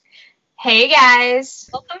Hey guys,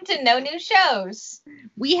 welcome to No New Shows.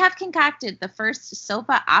 We have concocted the first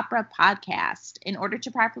sofa opera podcast. In order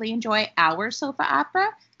to properly enjoy our sofa opera,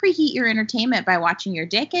 preheat your entertainment by watching your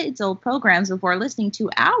decades-old programs before listening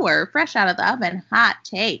to our fresh out of the oven hot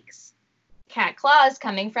takes. Cat Claus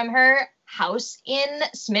coming from her house in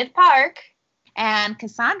Smith Park. And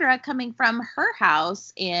Cassandra coming from her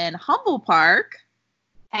house in Humble Park.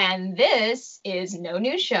 And this is No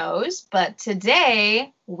New Shows, but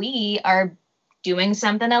today we are doing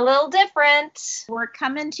something a little different. We're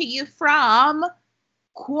coming to you from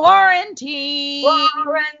quarantine.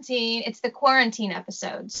 Quarantine. It's the quarantine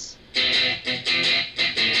episodes. No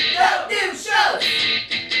new shows.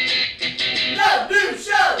 No new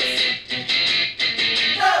shows.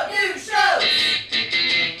 No new shows.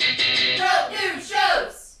 No new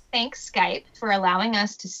shows. Thanks, Skype, for allowing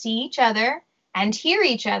us to see each other and hear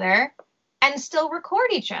each other and still record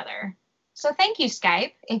each other. So thank you,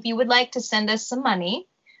 Skype. If you would like to send us some money,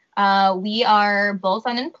 we are both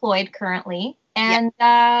unemployed currently, and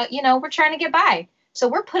we're trying to get by. So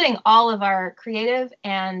we're putting all of our creative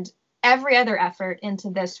and every other effort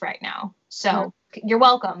into this right now. So you're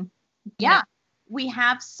welcome. Yeah. We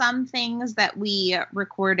have some things that we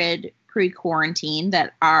recorded pre-quarantine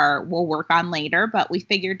that we'll work on later, but we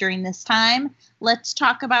figured during this time, let's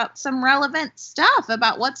talk about some relevant stuff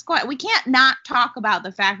about what's going on. We can't not talk about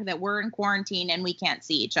the fact that we're in quarantine and we can't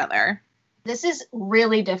see each other. This is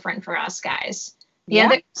really different for us, guys.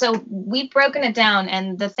 So we've broken it down,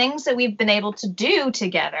 and the things that we've been able to do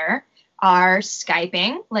together are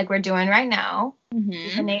Skyping, like we're doing right now. Mm-hmm.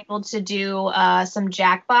 We've been able to do some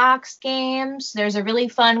Jackbox games. There's a really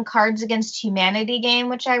fun Cards Against Humanity game,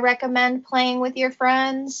 which I recommend playing with your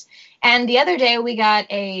friends. And the other day we got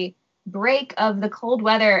a break of the cold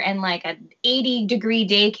weather, and like an 80-degree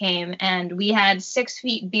day came, and we had 6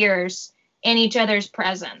 feet beers in each other's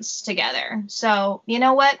presence together. So, you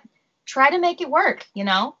know what? Try to make it work,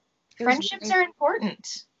 Friendships are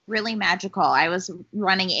important. Really magical. I was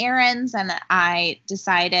running errands and I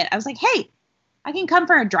decided, I was like, hey, I can come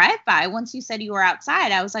for a drive-by. Once you said you were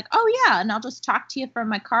outside, I was like, oh yeah, and I'll just talk to you from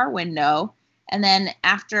my car window. And then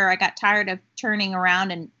after I got tired of turning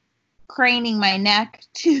around and craning my neck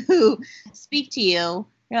to speak to you,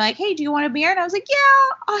 you're like, hey, do you want a beer? And I was like,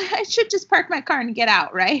 yeah, I should just park my car and get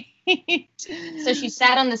out, right? So she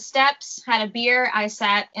sat on the steps, had a beer. I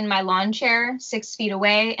sat in my lawn chair 6 feet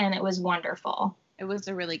away, and it was wonderful. It was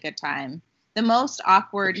a really good time. The most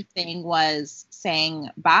awkward thing was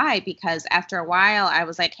saying bye, because after a while I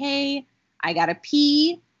was like, hey, I gotta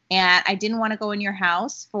pee, and I didn't want to go in your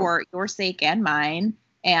house for your sake and mine.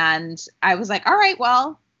 And I was like, all right,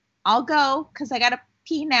 well, I'll go because I gotta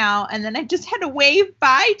pee now. And then I just had to wave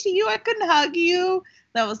bye to you. I couldn't hug you.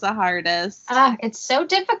 That was the hardest. It's so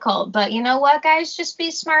difficult, but you know what, guys? Just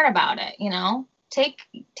be smart about it.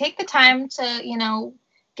 Take the time to,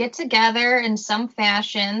 get together in some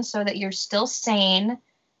fashion so that you're still sane,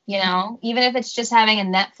 even if it's just having a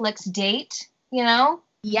Netflix date, Yeah,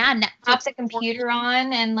 Netflix. Pop the computer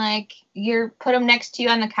on and you're put them next to you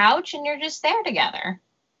on the couch and you're just there together.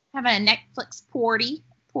 Having a Netflix party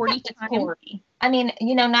time. I mean,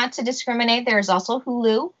 not to discriminate, there's also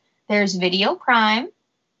Hulu, there's Video Prime,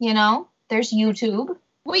 there's YouTube.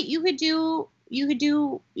 Wait, you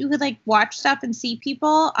could watch stuff and see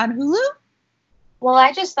people on Hulu? Well,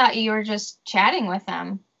 I just thought you were just chatting with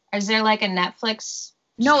them. Is there a Netflix?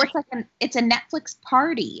 No, it's a Netflix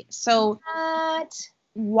party. So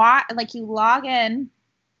what? You log in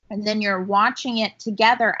and then you're watching it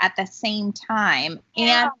together at the same time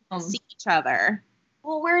and see each other.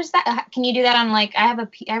 Well, where's that? Can you do that on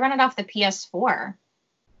I run it off the PS4. Or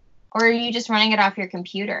are you just running it off your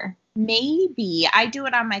computer? Maybe. I do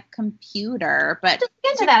it on my computer, but just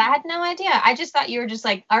get to that. I had no idea. I just thought you were just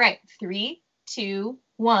all right, 3, 2,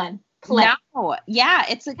 1, play. No, yeah,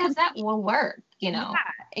 because that will work, Yeah,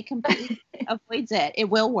 it completely avoids it. It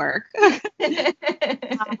will work.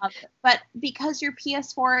 But because your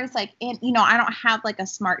PS4 is I don't have a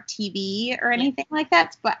smart TV or anything like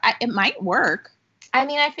that, but it might work. I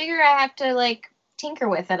mean, I figure I have to tinker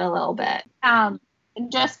with it a little bit.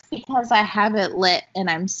 Just because I have it lit and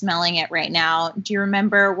I'm smelling it right now. Do you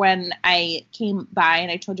remember when I came by and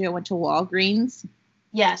I told you I went to Walgreens?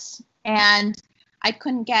 Yes. And I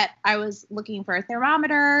was looking for a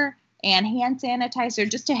thermometer and hand sanitizer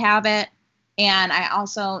just to have it. And I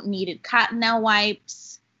also needed Cottonelle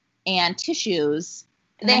wipes and tissues.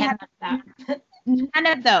 They had none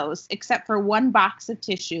of those except for one box of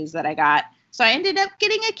tissues that I got. So I ended up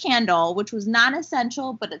getting a candle, which was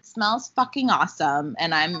non-essential, but it smells fucking awesome.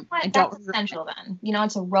 And that's essential then.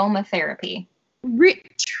 It's aromatherapy.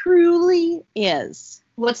 Truly is.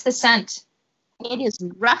 What's the scent? It is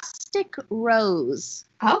rustic rose.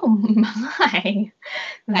 Oh my.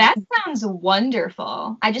 That sounds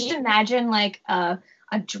wonderful. I just imagine like a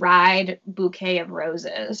dried bouquet of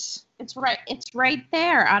roses. It's right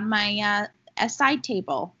there on my side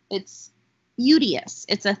table. It's beauteous.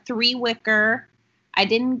 It's a 3-wicker. I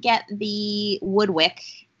didn't get the wood wick.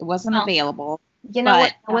 It wasn't available. You know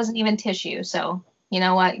what? It wasn't even tissue, so you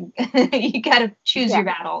know what? You gotta choose your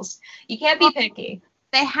battles. You can't be picky.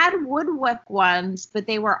 They had woodwick ones, but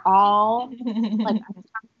they were all like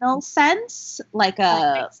autumnal scents, like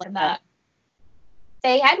that.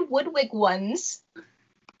 They had woodwick ones.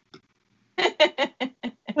 They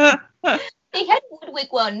had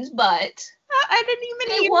woodwick ones, but I didn't even.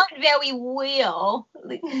 They weren't very well.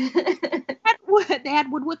 They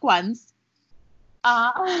had woodwick ones.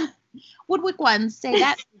 Woodwick ones. Say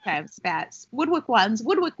that 3 times fast. Woodwick ones.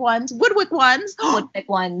 Woodwick ones. Woodwick ones. Woodwick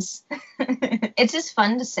ones. It's just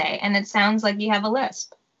fun to say, and it sounds like you have a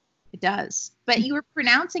lisp. It does, but you were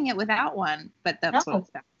pronouncing it without one. But that's what it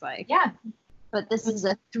sounds like. Yeah. But this is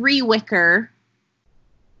a 3-wicker,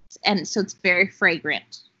 and so it's very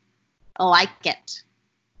fragrant. I like it.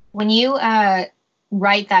 When you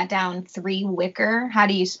write that down, 3-wicker, how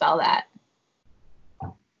do you spell that?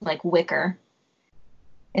 Like wicker.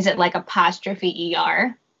 Is it like apostrophe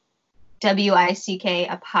ER? WICK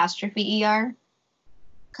apostrophe ER?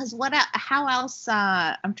 Because how else,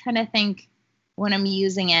 I'm trying to think when I'm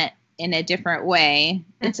using it in a different way.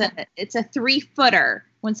 It's a 3-footer.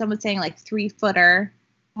 When someone's saying like 3-footer.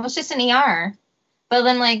 Well, it's just an ER. But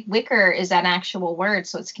then like wicker is an actual word,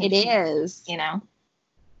 so it's confusing. It is. You know?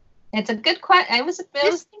 It's a good question. I was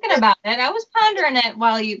thinking about it. I was pondering it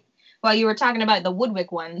while you were talking about the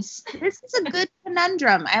woodwick ones. This is a good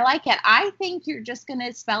conundrum. I like it. I think you're just going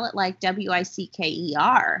to spell it like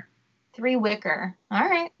WICKER. 3-wicker. All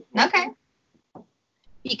right. Okay.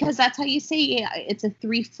 Because that's how you say it's a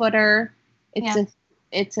 3-footer.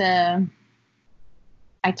 It's a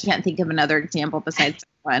I can't think of another example besides that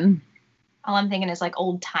one. All I'm thinking is like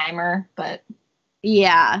old timer, but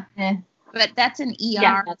yeah. But that's an ER.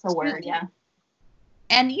 Yeah, that's a word, yeah.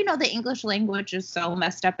 And, the English language is so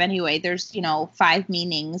messed up anyway. There's, 5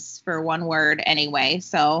 meanings for one word anyway.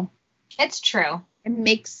 So it's true.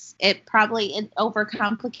 It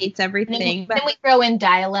overcomplicates everything. Then we throw in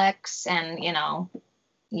dialects and,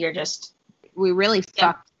 we really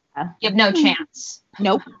fucked. You have no chance.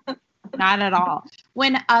 Nope. Not at all.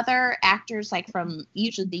 When other actors, like from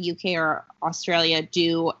usually the UK or Australia,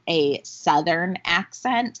 do a Southern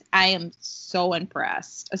accent, I am so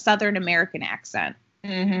impressed. A Southern American accent.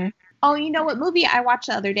 Mm-hmm. Oh, you know what movie I watched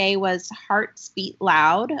the other day was Hearts Beat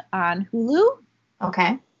Loud on Hulu.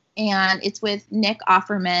 Okay. And it's with Nick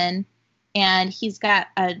Offerman, and he's got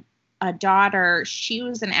a daughter. She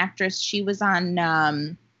was an actress. She was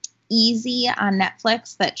on Easy on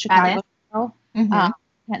Netflix, that Chicago show. Mm-hmm.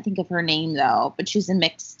 Can't think of her name though, but she's a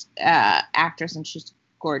mixed actress and she's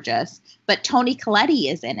gorgeous. But Toni Collette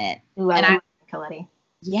is in it. Ooh, I love Collette.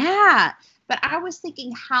 Yeah, but I was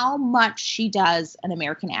thinking how much she does an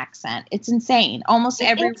American accent. It's insane.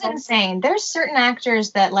 It's insane. There's certain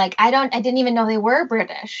actors that I didn't even know they were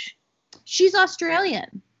British. She's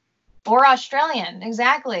Australian. Or Australian,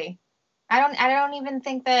 exactly. I don't even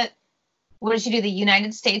think that. What did she do? The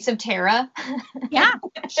United States of Terra? Yeah,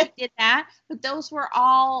 she did that. But those were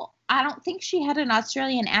all, I don't think she had an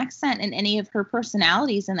Australian accent in any of her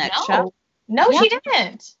personalities in that show. No, she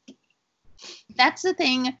didn't. That's the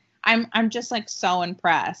thing. I'm just so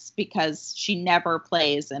impressed because she never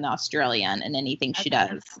plays an Australian in anything she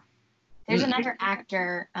does. There's another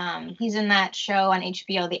actor. He's in that show on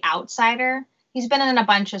HBO, The Outsider. He's been in a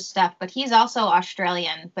bunch of stuff, but he's also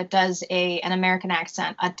Australian, but does an American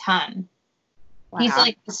accent a ton. Wow. He's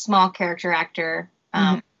like a small character actor,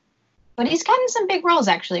 but he's gotten some big roles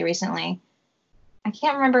actually recently. I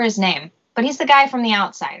can't remember his name, but he's the guy from The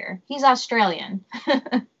Outsider. He's Australian.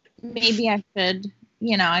 Maybe I should,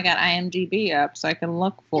 I got IMDb up so I can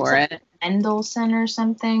look for it. Mendelsohn or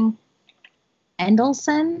something.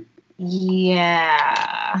 Mendelsohn?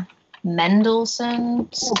 Yeah. Mendelsohn.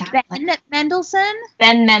 Ben Mendelsohn?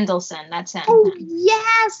 Ben Mendelsohn, that's him. Oh,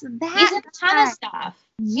 yes. He's in a ton of stuff.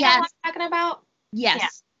 Yes. You know what I'm talking about?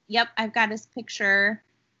 Yes. Yeah. Yep. I've got his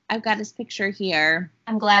picture here.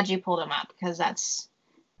 I'm glad you pulled him up because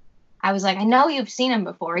I was like, I know you've seen him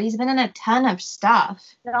before. He's been in a ton of stuff.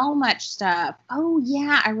 So much stuff. Oh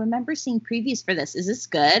yeah. I remember seeing previews for this. Is this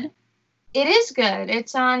good? It is good.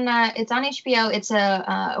 It's on HBO.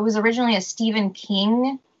 It was originally a Stephen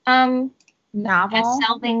King novel.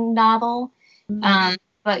 Best-selling novel. Mm-hmm.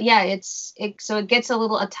 But yeah, so it gets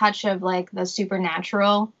a touch of the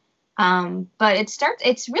supernatural But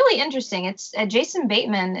it's really interesting. It's Jason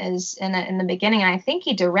Bateman is in the beginning, and I think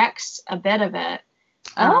he directs a bit of it.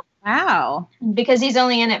 Oh, wow. Because he's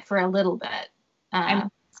only in it for a little bit.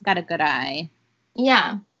 He's got a good eye.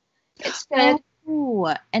 Yeah, it's good.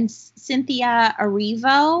 Oh, and Cynthia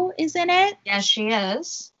Erivo is in it? Yes, she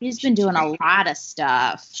is. She's been doing a lot of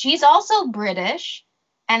stuff. She's also British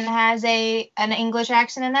and has an English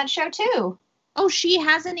accent in that show too. Oh, she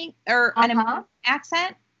has an American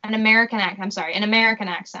accent? An American accent. I'm sorry, an American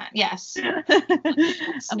accent. Yes. I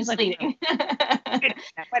was misleading.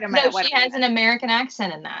 Wait a minute. She has an American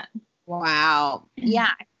accent in that. Wow. Yeah,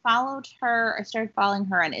 I started following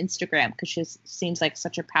her on Instagram because she seems like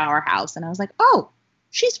such a powerhouse. And I was like, oh,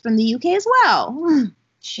 she's from the UK as well.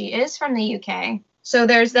 She is from the UK. So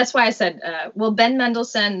that's why I said, Ben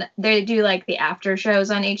Mendelsohn, they do like the after shows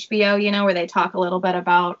on HBO, where they talk a little bit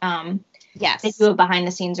about, yes, they do it behind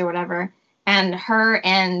the scenes or whatever. And her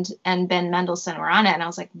and Ben Mendelsohn were on it. And I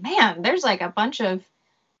was like, man, there's like a bunch of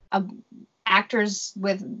actors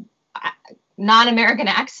with non-American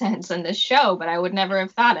accents in this show, but I would never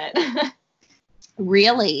have thought it.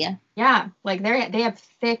 Really? Yeah, like they have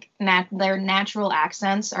thick, their natural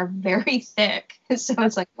accents are very thick. So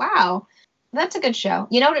it's like, wow, that's a good show.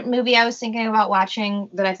 You know what movie I was thinking about watching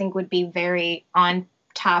that I think would be very on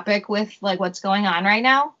topic with like what's going on right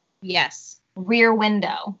now? Yes. Rear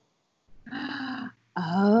Window.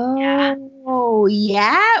 Oh,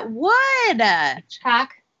 yeah, it would.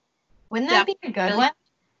 Hitchcock. Wouldn't that be a good one?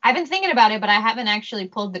 I've been thinking about it, but I haven't actually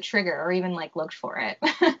pulled the trigger or even like looked for it.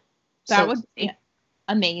 That would be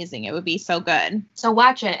amazing. It would be so good. So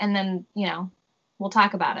watch it and then, we'll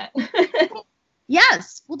talk about it.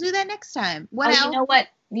 Yes, we'll do that next time. What else?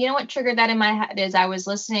 You know what triggered that in my head is I was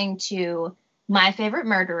listening to My Favorite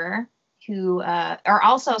Murderer, who are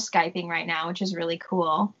also Skyping right now, which is really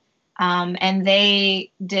cool. And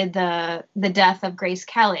they did the death of Grace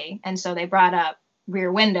Kelly. And so they brought up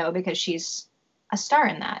Rear Window because she's a star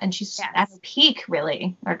in that. And she's at her peak,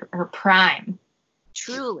 really, or her prime.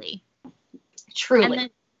 Truly. And then,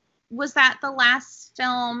 was that the last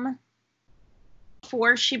film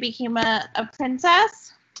before she became a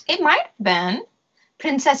princess? It might have been.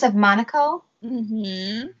 Princess of Monaco?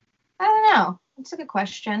 Mm-hmm. I don't know. That's a good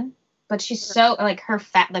question. But she's so, like,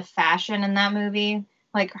 the fashion in that movie,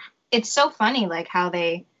 like, it's so funny, like, how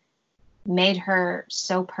they made her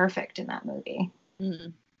so perfect in that movie.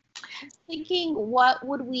 Mm. I was thinking, what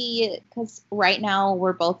would because right now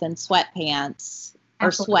we're both in sweatpants or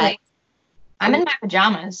Absolutely. sweat. I'm in my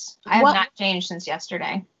pajamas. I have not changed since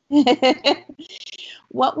yesterday.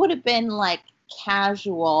 What would have been, like,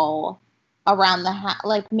 casual around the house?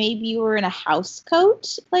 Like, maybe you were in a house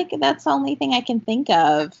coat? Like, that's the only thing I can think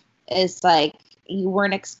of is, like, you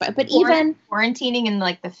weren't but even quarantining in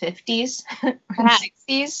like the 50s or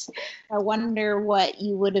 60s. I wonder what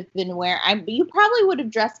you would have been wearing. You probably would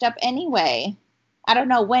have dressed up anyway. I don't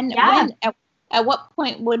know when at what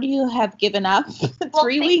point would you have given up?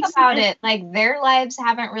 3 weeks about it. Like their lives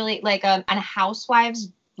haven't really like a housewife's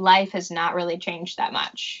life has not really changed that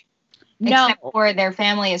much. No, except for their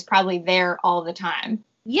family is probably there all the time.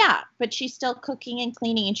 Yeah, but she's still cooking and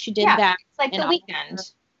cleaning, and she did that. It's like the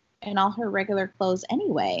weekend. And all her regular clothes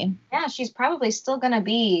anyway. Yeah, she's probably still going to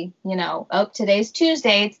be, today's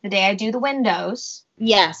Tuesday. It's the day I do the windows.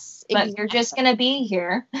 Yes. But exactly. You're just going to be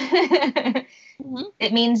here. Mm-hmm.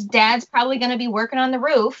 It means Dad's probably going to be working on the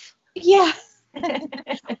roof. Yeah.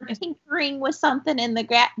 Or tinkering with something in the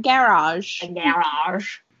garage. The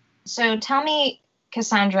garage. So tell me,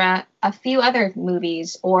 Cassandra, a few other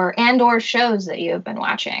movies or shows that you have been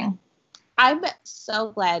watching. I'm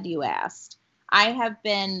so glad you asked. I have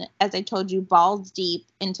been, as I told you, balls deep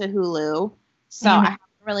into Hulu. So I haven't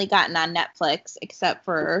really gotten on Netflix except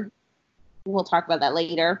for, we'll talk about that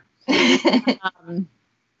later.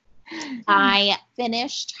 I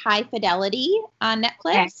finished High Fidelity on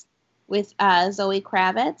Netflix with Zoe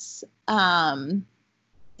Kravitz.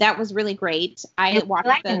 That was really great. I watched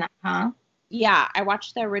I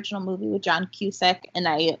watched the original movie with John Cusack, and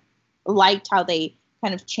I liked how they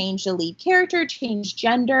kind of changed the lead character, changed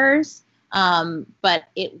genders. But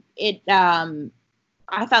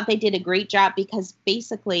I thought they did a great job because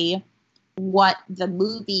basically what the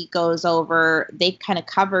movie goes over, they kind of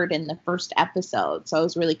covered in the first episode. So I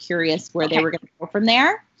was really curious where they were going to go from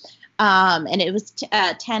there. And it was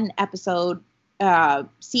a 10 episode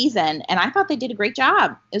season, and I thought they did a great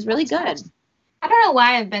job. It was really good. I don't know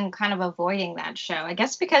why I've been kind of avoiding that show. I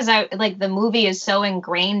guess because the movie is so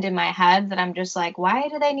ingrained in my head that I'm just like, why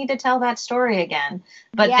do they need to tell that story again?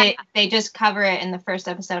 But they just cover it in the first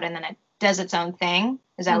episode and then it does its own thing.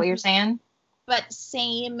 Is that what you're saying? but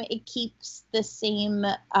it keeps the same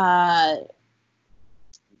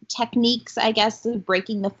techniques, I guess, of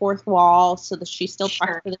breaking the fourth wall so that she still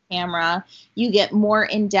talks to the camera. You get more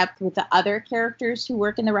in depth with the other characters who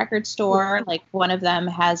work in the record store. Like one of them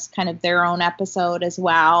has kind of their own episode as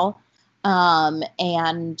well. And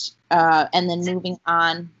then moving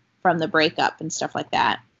on from the breakup and stuff like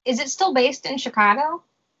that. Is it still based in Chicago?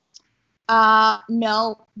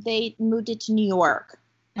 No, they moved it to New York.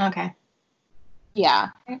 Okay. Yeah.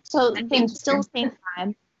 So they still the same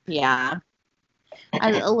time. Yeah.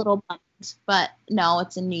 I was a little bummed, but no,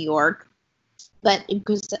 it's in New York. But it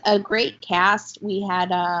was a great cast. We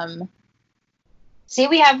had See,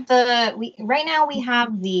 right now we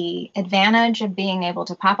have the advantage of being able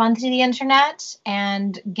to pop onto the internet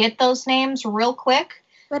and get those names real quick.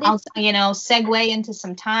 But I'll, segue into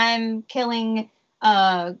some time killing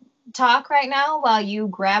talk right now while you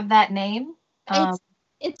grab that name.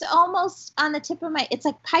 It's almost on the tip of my. It's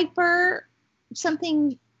like Piper. She's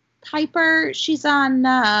on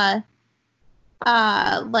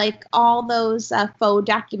like all those faux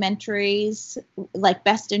documentaries, like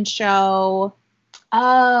Best in Show.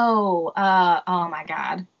 Oh my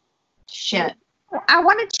God. Shit. I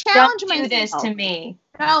want to challenge myself. Don't do this to me.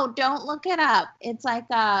 No, don't look it up. It's like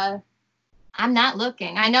I'm not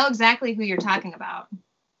looking. I know exactly who you're talking about.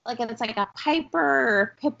 Like it's like a Piper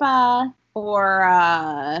or Pippa or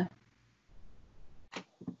I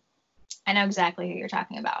know exactly who you're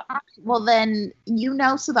talking about. Well, then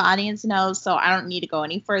so the audience knows, so I don't need to go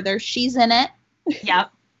any further. She's in it.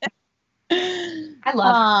 Yep. I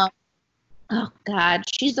love her. Oh, God.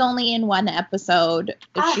 She's only in one episode,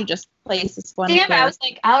 but she just plays this one. Damn, I was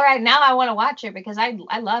like, all right, now I want to watch it because I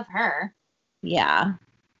love her. Yeah.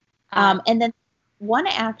 And then one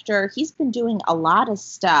actor, he's been doing a lot of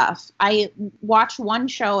stuff. I watched one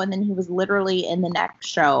show, and then he was literally in the next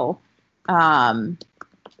show.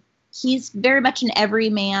 He's very much an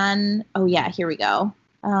everyman. Oh, yeah, here we go.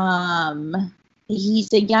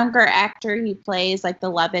 He's a younger actor. He plays, like, the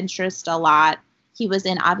love interest a lot. He was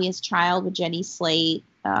in Obvious Child with Jenny Slate.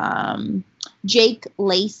 Jake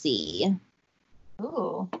Lacey.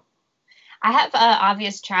 Ooh. I have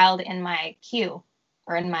Obvious Child in my queue.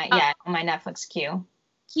 Or in my, on my Netflix queue.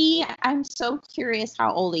 I'm so curious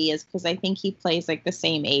how old he is because I think he plays like the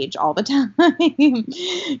same age all the time.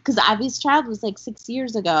 Because Obvious Child was like 6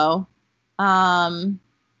 years ago. Actor.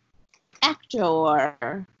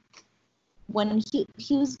 When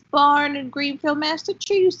he was born in Greenfield,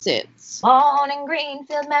 Massachusetts. Born in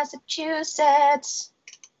Greenfield, Massachusetts.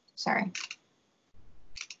 Sorry.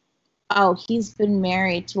 Oh, he's been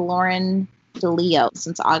married to Lauren DeLeo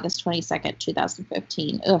since August 22nd,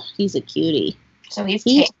 2015. Ugh, he's a cutie. So he's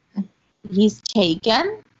taken. He's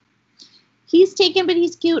taken. He's taken, but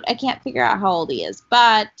he's cute. I can't figure out how old he is,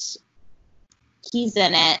 but he's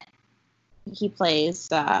in it. He plays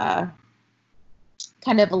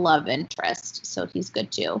kind of a love interest, so he's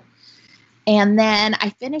good too. And then I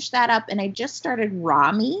finished that up, and I just started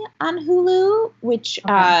Rami on Hulu, which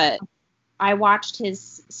I watched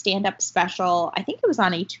his stand-up special. I think it was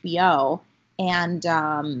on HBO, and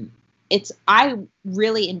I'm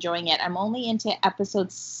really enjoying it. I'm only into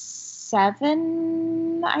episode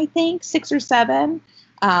 7, I think, 6 or 7,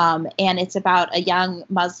 and it's about a young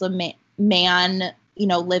Muslim man,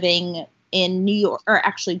 living in New York, or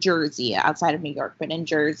actually Jersey, outside of New York, but in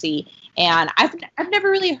Jersey. And I've never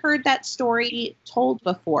really heard that story told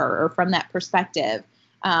before, or from that perspective.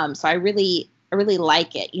 So I really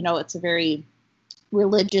like it. It's a very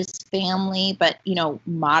religious family, but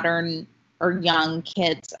modern or young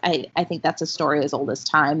kids. I think that's a story as old as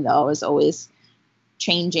time, though, is always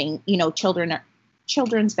changing.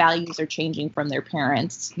 Children's values are changing from their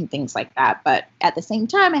parents and things like that. But at the same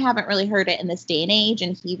time, I haven't really heard it in this day and age.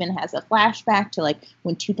 And he even has a flashback to like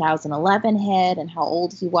when 2011 hit and how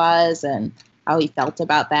old he was and how he felt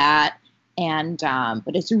about that. And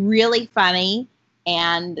but it's really funny,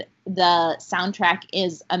 and the soundtrack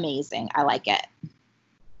is amazing. I like it.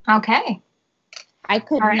 Okay. I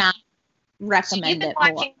could not recommend it more. You've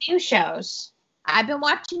been watching new shows. I've been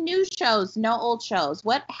watching new shows, no old shows.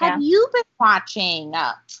 What have you been watching?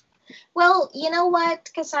 Well, you know what,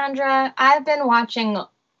 Cassandra? I've been watching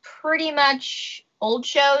pretty much old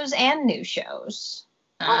shows and new shows.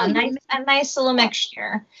 A nice little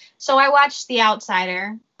mixture. So I watched The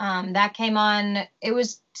Outsider. That came on. It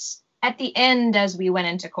was at the end as we went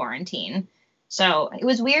into quarantine. So it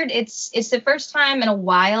was weird. It's the first time in a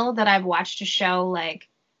while that I've watched a show like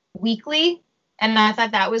weekly. And I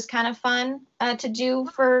thought that was kind of fun to do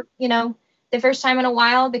for, the first time in a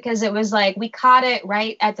while, because it was like we caught it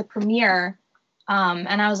right at the premiere.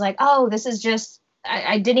 And I was like, oh, this is just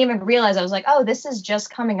I didn't even realize. I was like, oh, this is just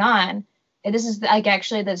coming on. And this is like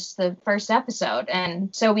actually this the first episode.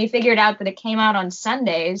 And so we figured out that it came out on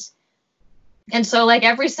Sundays. And so like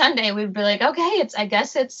every Sunday we'd be like, okay, I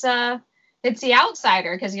guess it's The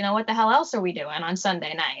Outsider, because you know what the hell else are we doing on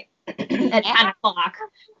Sunday night at 10 o'clock?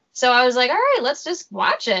 So I was like, all right, let's just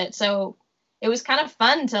watch it. So it was kind of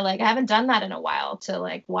fun to like, I haven't done that in a while, to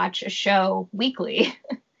like watch a show weekly.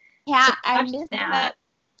 Yeah, So I watch miss that. that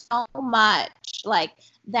so much. Like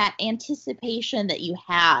that anticipation that you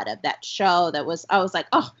had of that show I was like,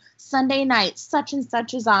 oh, Sunday night, such and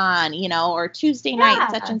such is on, or Tuesday night,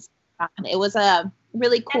 such and such is on. It was a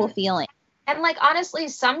really cool feeling. And like, honestly,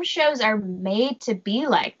 some shows are made to be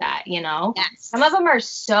like that, Yes. Some of them are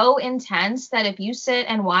so intense that if you sit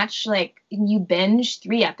and watch, like, you binge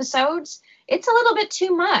 3 episodes, it's a little bit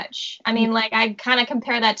too much. I mean, like, I kind of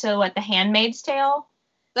compare that to what The Handmaid's Tale.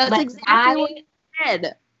 That's like, exactly what you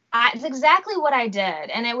did. It's exactly what I did.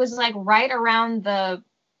 And it was like right around the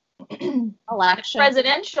Election.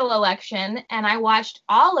 presidential election, and I watched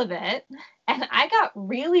all of it, and I got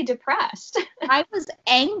really depressed. I was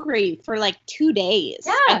angry for like 2 days.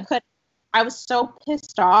 Yeah. I was so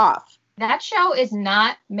pissed off. That show is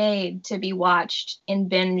not made to be watched in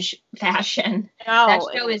binge fashion. No, that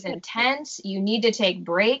show is intense. You need to take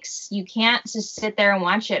breaks. You can't just sit there and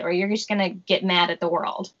watch it, or you're just going to get mad at the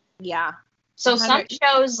world. Yeah. So some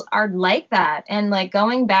shows are like that. And like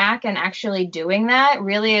going back and actually doing that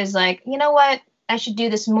really is like, you know what? I should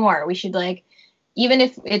do this more. We should like, even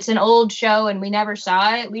if it's an old show and we never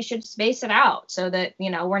saw it, we should space it out so that,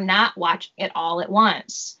 we're not watching it all at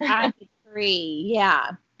once. I agree.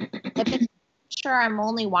 Yeah. Sure, I'm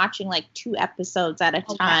only watching like 2 episodes at a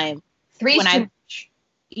time. 3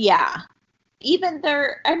 Yeah. Even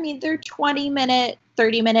they're 20-minute,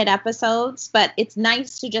 30-minute episodes, but it's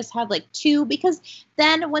nice to just have like 2, because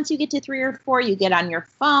then once you get to 3 or 4, you get on your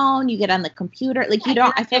phone, you get on the computer. Like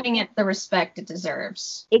I'm giving it the respect it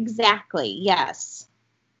deserves. Exactly. Yes.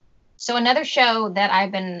 So another show that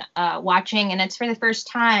I've been watching, and it's for the first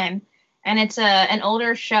time, and it's an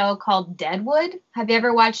older show called Deadwood. Have you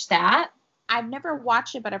ever watched that? I've never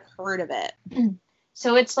watched it, but I've heard of it.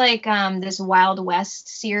 So it's like this Wild West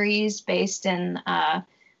series based in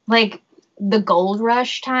like the gold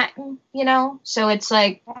rush time, So it's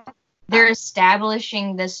like they're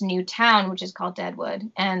establishing this new town, which is called Deadwood.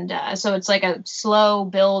 And so it's like a slow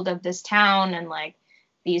build of this town, and like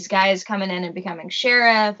these guys coming in and becoming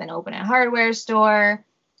sheriff and opening a hardware store.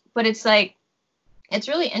 But it's like, it's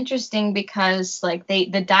really interesting because like the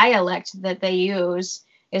dialect that they use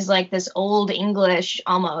is like this old English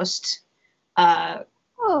almost.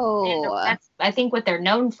 That's, I think, what they're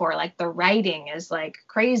known for. Like the writing is like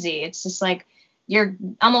crazy. It's just like you're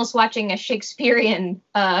almost watching a Shakespearean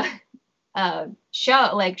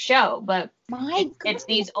show, but it's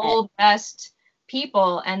these old West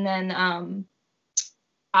people, and then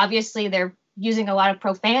obviously they're using a lot of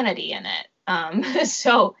profanity in it.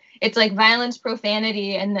 So it's like violence,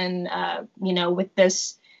 profanity, and then with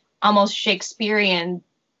this almost Shakespearean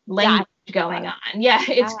language going on. Yeah,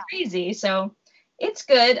 it's crazy. So it's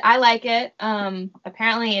good. I like it.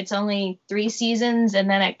 Apparently it's only 3 seasons, and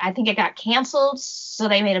then I think it got canceled, so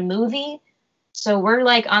they made a movie. So we're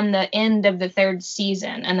like on the end of the 3rd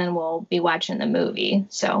season, and then we'll be watching the movie.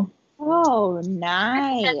 So. Oh,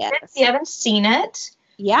 nice. If you haven't seen it.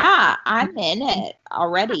 Yeah, I'm in it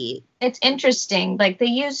already. It's interesting. Like they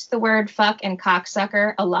use the word fuck and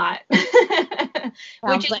cocksucker a lot,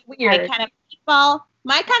 which is like weird.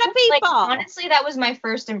 My kind of people. Like, honestly, that was my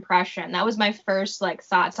first impression. That was my first like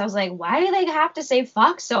thoughts. I was like, why do they have to say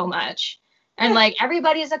fuck so much? And like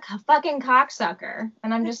everybody's a fucking cocksucker.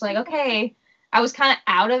 And I'm just like, okay. I was kind of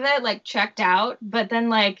out of it, like checked out. But then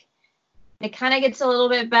like it kind of gets a little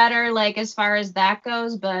bit better, like as far as that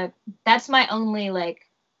goes. But that's my only like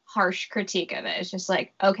harsh critique of it. It's just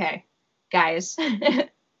like, okay, guys,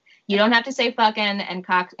 you don't have to say fucking and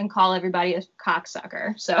call everybody a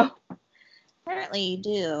cocksucker. So. Apparently you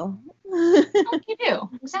do. You do,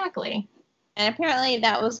 exactly. And apparently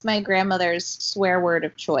that was my grandmother's swear word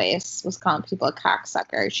of choice, was calling people a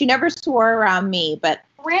cocksucker. She never swore around me, but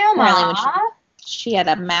Grandma, she had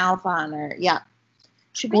a mouth on her. Yeah.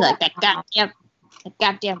 She'd be like, that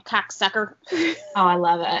goddamn cocksucker. Oh, I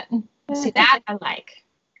love it. See, that I like.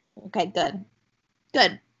 Okay, good.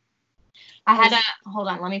 Good. I had hold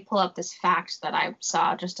on, let me pull up this fact that I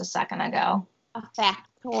saw just a second ago. A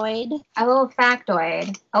factoid. A little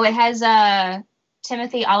factoid. Oh, it has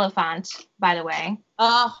Timothy Oliphant, by the way.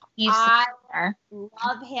 Oh, I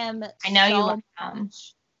love him. I know you love him.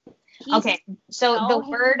 Okay, so the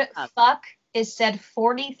word fuck is said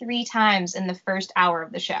 43 times in the first hour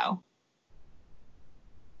of the show.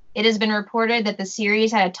 It has been reported that the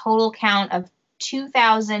series had a total count of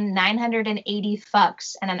 2,980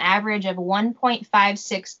 fucks and an average of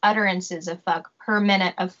 1.56 utterances of fuck per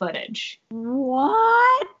minute of footage.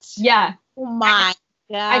 What? Yeah. Oh my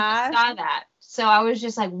I gosh. just saw that. So I was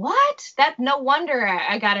just like, what? That no wonder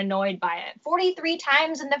I got annoyed by it. 43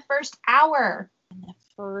 times in the first hour.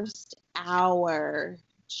 First hour.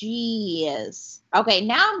 Jeez. Okay,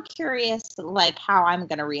 now I'm curious, like, how I'm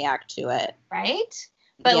gonna react to it. Right?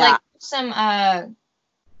 But Yeah. like some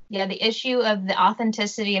the issue of the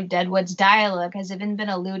authenticity of Deadwood's dialogue has even been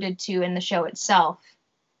alluded to in the show itself.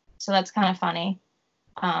 So that's kind of funny.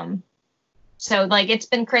 So like it's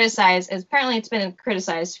been criticized, apparently it's been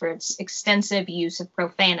criticized for its extensive use of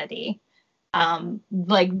profanity,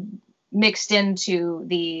 like mixed into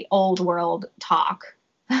the old world talk.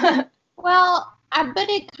 Well, but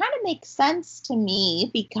it kind of makes sense to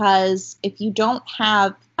me, because if you don't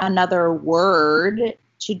have another word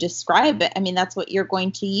to describe it, I mean, that's what you're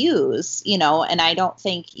going to use, you know, and I don't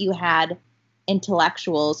think you had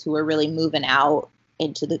intellectuals who were really moving out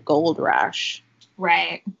into the gold rush.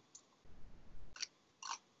 Right.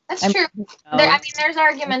 That's I'm- true. you know, There's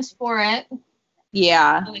arguments for it.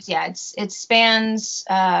 yeah. Yeah, it spans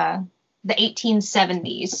the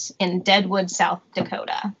 1870s in Deadwood, South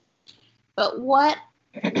Dakota. But what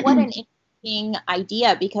an interesting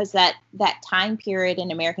idea, because that time period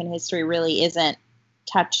in American history really isn't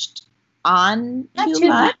touched on Not too too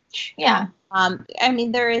much. much. Yeah. I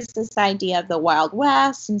mean, there is this idea of the Wild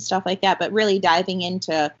West and stuff like that, but really diving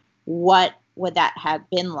into what would that have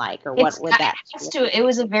been like, or what would that It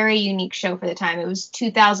was a very unique show for the time. It was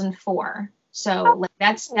 2004. So like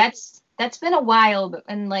that's been a while,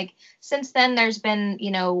 and like since then there's been,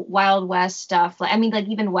 you know, Wild West stuff. Like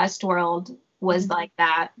even Westworld was like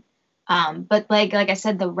that. But like I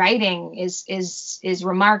said, the writing is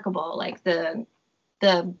remarkable. Like the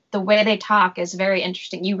way they talk is very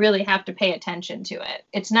interesting. You really have to pay attention to it.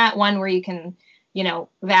 It's not one where you can, you know,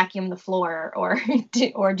 vacuum the floor or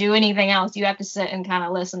do anything else. You have to sit and kind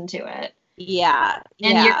of listen to it. Yeah.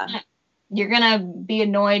 And Yeah. you're gonna be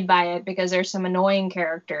annoyed by it because there's some annoying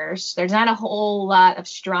characters. There's not a whole lot of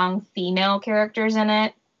strong female characters in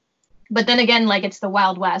it. But then again, like it's the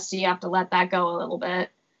Wild West, so you have to let that go a little bit.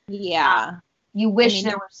 Yeah. You wish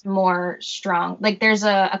there was more strong. Like there's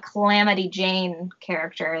a Calamity Jane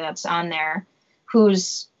character that's on there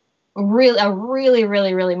who's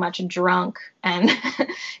really much drunk and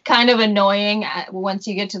kind of annoying once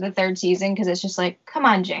you get to the third season, because it's just like, come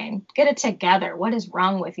on, Jane, get it together. What is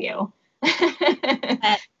wrong with you?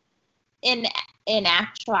 In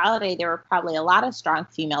actuality, there were probably a lot of strong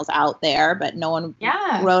females out there, but no one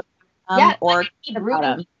Yeah. wrote them Yeah, or I keep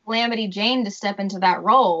rooting for Calamity Jane to step into that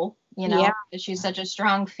role, you know, because she's such a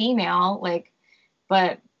strong female. Like,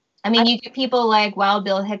 but I mean, you get people like Wild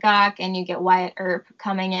Bill Hickok and you get Wyatt Earp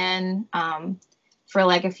coming in for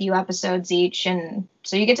like a few episodes each, and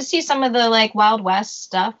so you get to see some of the like Wild West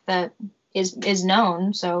stuff that is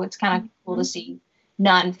known. So it's kind of cool to see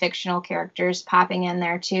non-fictional characters popping in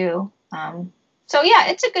there too. So yeah,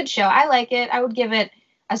 it's a good show. I like it. I would give it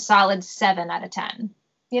a solid 7 out of 10.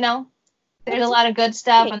 You know, there's a lot of good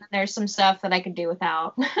stuff, and then there's some stuff that I could do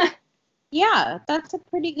without. Yeah, that's a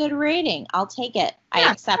pretty good rating. I'll take it. I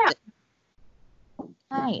accept it.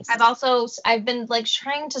 Nice. I've been like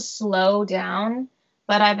trying to slow down,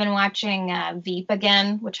 but I've been watching Veep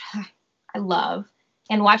again, which I love.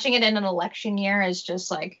 And watching it in an election year is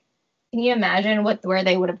just like, can you imagine where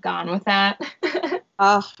they would have gone with that?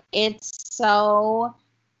 Oh, it's so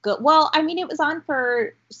good. Well, I mean, it was on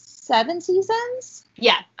for 7 seasons.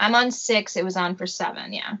 Yeah, I'm on 6. It was on for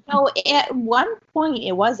 7. Yeah. No, at one point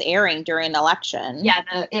it was airing during election. Yeah,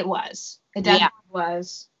 it was. It definitely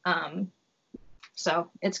was. So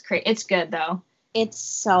it's it's good though. It's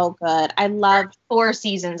so good. I love 4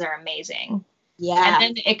 seasons are amazing. Yeah.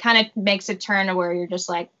 And then it kind of makes a turn to where you're just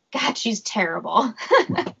like, God, she's terrible.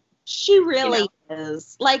 She really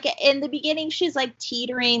is. Like in the beginning, she's like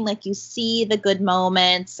teetering, like you see the good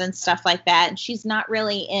moments and stuff like that. And she's not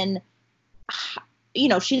really in, you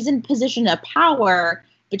know, she's in position of power,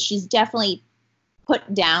 but she's definitely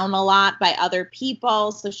put down a lot by other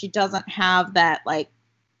people. So she doesn't have that like.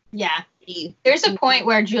 Yeah. There's a point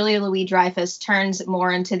where Julia Louis-Dreyfus turns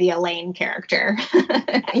more into the Elaine character,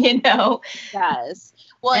 you know? She does.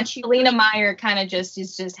 Well, and Selena Meyer kind of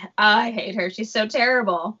is just, I hate her. She's so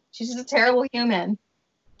terrible. She's just a terrible human.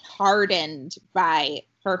 Hardened by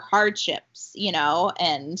her hardships, you know,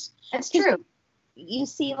 and. That's true. You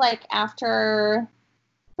see, like, after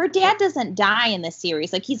her dad doesn't die in the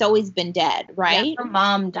series, like, he's always been dead, right? Yeah, her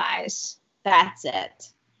mom dies. That's it.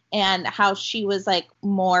 and how she was like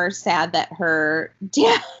more sad that her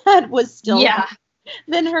dad was still Yeah.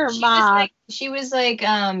 than her She was mom. like,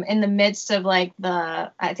 in the midst of like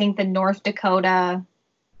I think the North Dakota,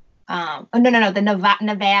 the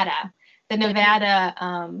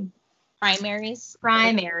Nevada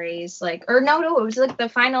primaries, like, or no, it was like the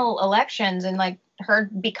final elections and like her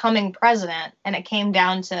becoming president, and it came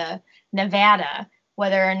down to Nevada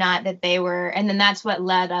whether or not that they were, and then that's what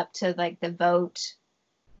led up to like the vote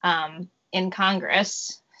in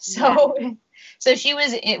Congress. So so she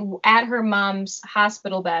was at her mom's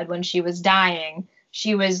hospital bed when she was dying.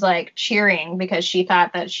 She was like cheering because she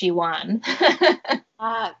thought that she won.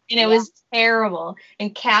 And it was terrible.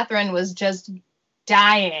 And Catherine was just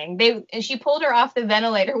dying. She pulled her off the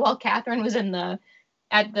ventilator while Catherine was getting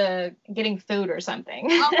food or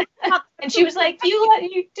something. And she was like,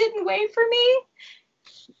 you didn't wait for me?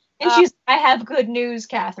 And she's I have good news,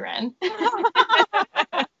 Catherine.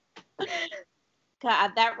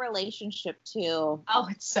 God, that relationship too. Oh,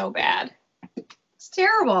 it's so bad. It's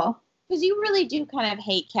terrible. Because you really do kind of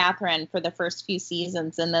hate Catherine for the first few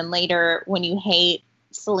seasons, and then later when you hate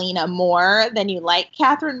Selena more, then you like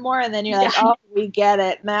Catherine more, and then you're like, oh, we get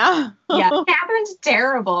it now. Yeah, Catherine's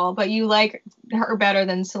terrible, but you like her better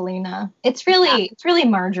than Selena. It's really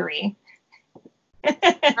Marjorie.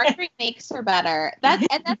 Marjorie makes her better. That's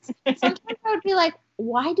sometimes I would be like,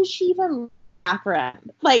 why does she even like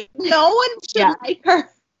Catherine? Like, no one should like her.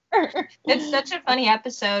 It's such a funny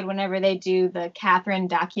episode whenever they do the Catherine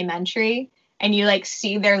documentary and you like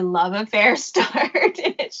see their love affair start.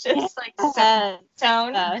 And it's just like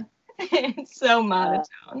so monotone. It's so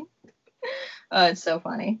monotone. Oh, it's so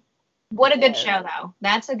funny. What a good show though.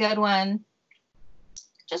 That's a good one.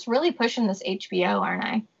 Just really pushing this HBO, aren't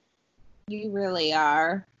I? You really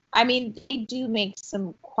are. I mean, they do make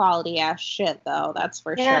some quality ass shit though, that's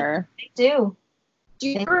for sure. They do. Do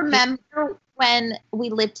you remember when we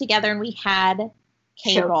lived together and we had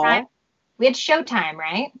cable? Showtime? We had Showtime,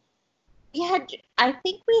 right? I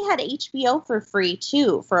think we had HBO for free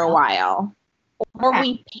too for a while. Or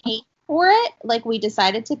we paid for it, like we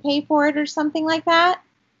decided to pay for it or something like that.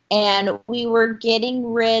 And we were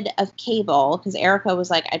getting rid of cable because Erica was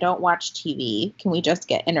like, I don't watch TV. Can we just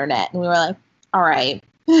get internet? And we were like, all right.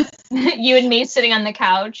 You and me sitting on the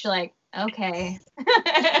couch, like, okay.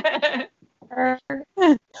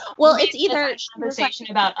 Well, it's either a conversation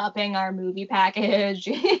about upping our movie package.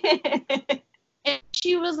 And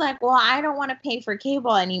she was like, well, I don't want to pay for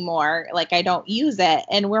cable anymore. Like, I don't use it.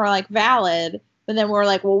 And we're like, valid. But then we're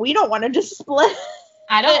like, well, we don't want to just split.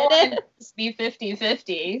 I don't want it to be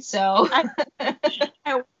 50-50. So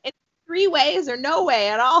it's 3 ways or no way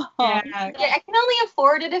at all. Yeah, I can only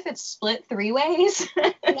afford it if it's split 3 ways.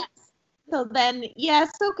 Yes. So then,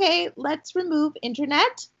 yes, okay, let's remove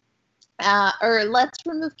internet. Or let's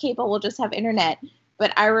remove cable. We'll just have internet.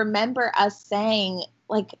 But I remember us saying,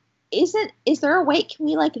 like, is there a way? Can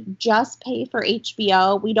we like just pay for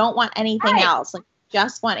HBO? We don't want anything else. Like,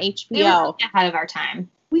 just want HBO. We were ahead of our time.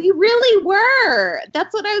 We really were.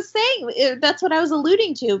 That's what I was saying. That's what I was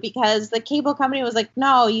alluding to, because the cable company was like,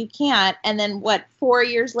 no, you can't. And then 4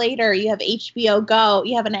 years later, you have HBO Go.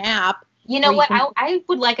 You have an app. You know what? I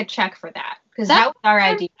would like a check for that, because that was our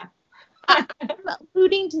idea. I'm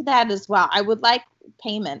alluding to that as well. I would like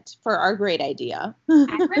payment for our great idea.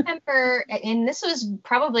 I remember, and this was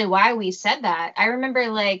probably why we said that. I remember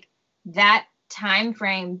like that time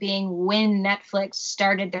frame being when Netflix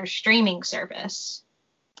started their streaming service.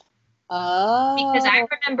 Oh. Because I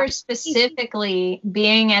remember specifically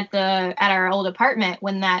being at our old apartment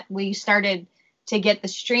when we started to get the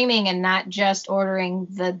streaming and not just ordering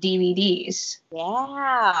the DVDs.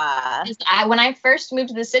 Yeah. When I first moved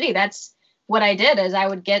to the city, that's what I did, is I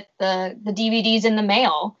would get the DVDs in the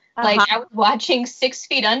mail. Like, I was watching 6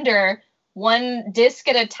 Feet Under 1 disc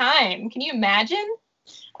at a time. Can you imagine?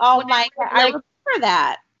 Oh my God. I remember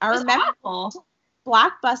that. I remember awful.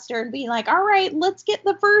 Blockbuster and being like, all right, let's get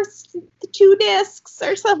the first 2 discs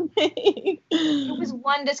or something. It was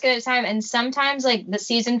 1 disc at a time. And sometimes like the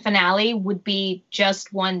season finale would be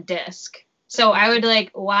just 1 disc. So I would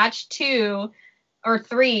like watch 2 or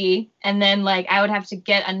 3, and then like I would have to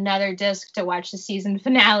get another disc to watch the season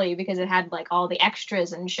finale because it had like all the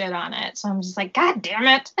extras and shit on it. So I'm just like, God damn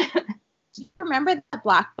it. Do you remember the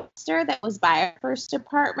Blockbuster that was by our first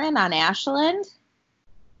apartment on Ashland?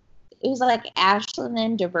 It was like Ashland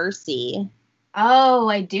and Diversey. Oh,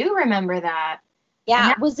 I do remember that.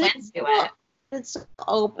 Yeah, was it still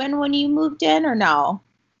open when you moved in or no?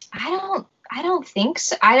 I don't think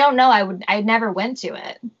so. I don't know. I never went to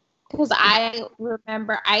it. Because I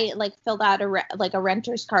remember I like filled out a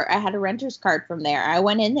renter's card. I had a renter's card from there. I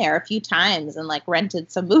went in there a few times and like rented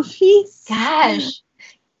some movies. Gosh,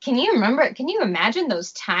 can you imagine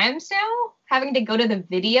those times now? Having to go to the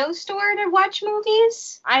video store to watch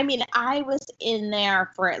movies? I mean, I was in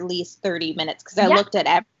there for at least 30 minutes because I Yeah. looked at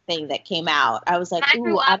everything that came out. I was like, When I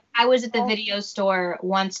grew ooh, up, I was at the video store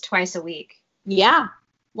twice a week. yeah,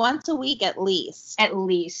 once a week at least. At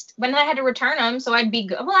least. When I had to return them, so I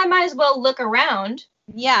might as well look around.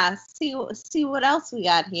 Yeah, see what else we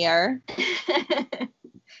got here.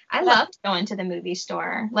 I loved going to the movie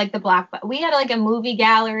store, like we had like a movie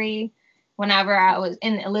gallery whenever I was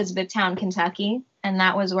in Elizabethtown, Kentucky, and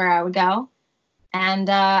that was where I would go. And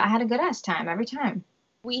I had a good ass time every time.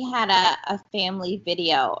 We had a family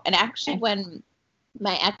video, and actually when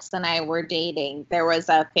my ex and I were dating, there was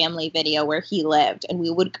a family video where he lived, and we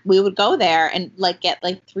would go there and like get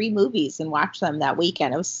like 3 movies and watch them that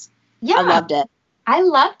weekend. I loved it. I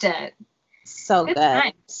loved it. So Good good.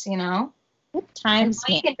 times, you know. Good times.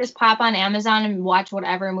 You can just pop on Amazon and watch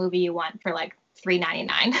whatever movie you want for like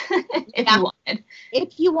 $3.99 if Yeah. you wanted.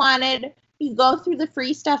 If you wanted, you go through the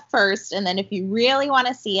free stuff first, and then if you really want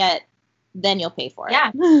to see it, then you'll pay for it.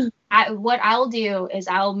 Yeah. What I'll do is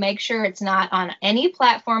I'll make sure it's not on any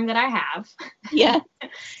platform that I have. Yeah.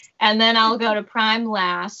 And then I'll go to Prime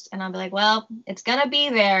last, and I'll be like, well, it's going to be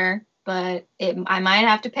there, but I might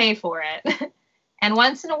have to pay for it. And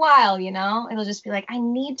once in a while, you know, it'll just be like, I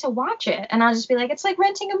need to watch it. And I'll just be like, it's like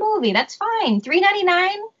renting a movie. That's fine. $3.99.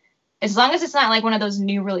 As long as it's not like one of those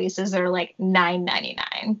new releases that are like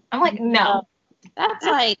 $9.99. I'm like, no. That's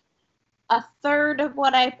like a third of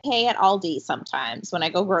what I pay at Aldi sometimes when I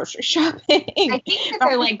go grocery shopping. I think that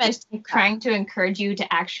they're like just trying to encourage you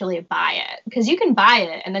to actually buy it, because you can buy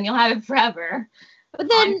it and then you'll have it forever. But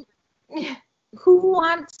then who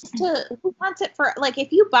wants it for, like,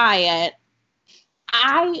 if you buy it,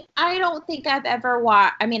 I don't think I've ever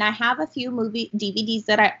watched. I mean, I have a few movie DVDs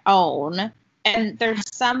that I own, and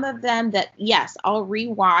there's some of them that, yes, I'll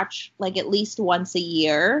rewatch like at least once a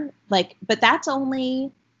year. Like, but that's only,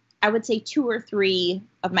 I would say, 2 or 3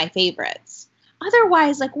 of my favorites.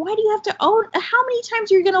 Otherwise, like, why do you have to own? How many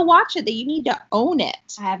times are you gonna watch it that you need to own it?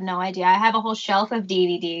 I have no idea. I have a whole shelf of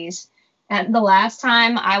DVDs. And the last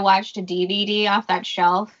time I watched a DVD off that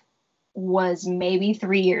shelf was maybe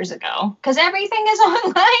 3 years ago, because everything is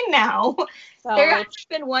online now. So There has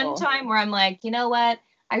been one time where I'm like, you know what?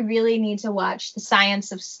 I really need to watch The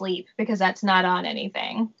Science of Sleep, because that's not on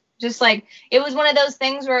anything. Just like, it was one of those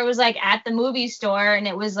things where it was like at the movie store and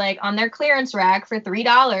it was like on their clearance rack for $3.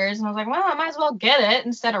 And I was like, well, I might as well get it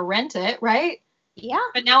instead of rent it, right? yeah.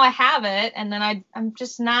 But now I have it, and then I'm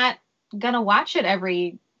just not gonna watch it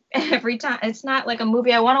every time. It's not like a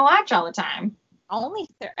movie I want to watch all the time. Only,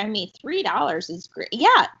 $3 is great.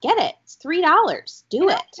 Yeah, get it. It's $3. Do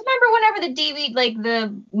it. Remember whenever the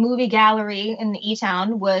the movie gallery in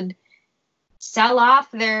E-Town would sell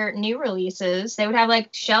off their new releases, they would have like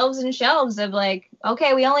shelves and shelves of like,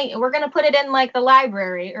 okay, we're gonna put it in like the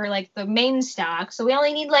library or like the main stock, so we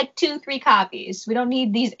only need like 2-3 copies. We don't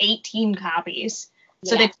need these 18 copies.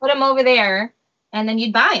 So Yeah. they put them over there, and then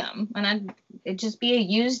you'd buy them, and it'd just be a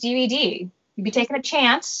used DVD. You'd be taking a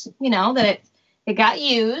chance, you know, that it got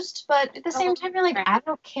used, but at the same time, you're like, I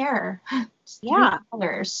don't care. It's Yeah.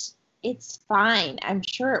 $3. It's fine. I'm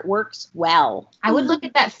sure it works well. I would look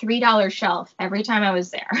at that $3 shelf every time I was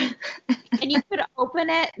there. And you could open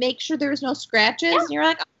it, make sure there's no scratches, and you're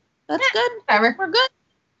like, oh, that's good. Whatever. We're good.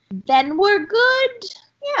 Then we're good.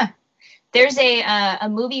 Yeah. There's a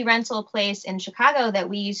movie rental place in Chicago that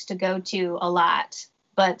we used to go to a lot,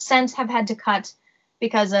 but since have had to cut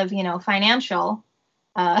because of, you know, financial.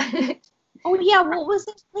 Oh, yeah. What was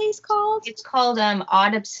this place called? It's called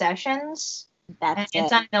Odd Obsessions. That's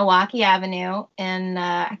It's it. on Milwaukee Avenue, and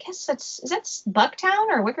I guess is that Bucktown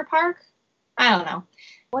or Wicker Park? I don't know.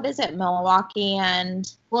 What is it? Milwaukee and...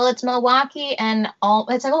 Well, it's Milwaukee and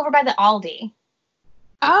it's like over by the Aldi.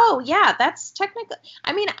 Oh, yeah. That's technically...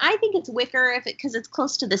 I mean, I think it's Wicker because it's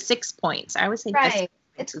close to the 6 Points. I would say Right.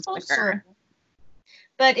 It's closer.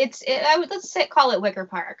 But let's call it Wicker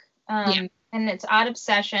Park. Yeah. And it's Odd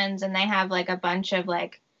Obsessions, and they have like a bunch of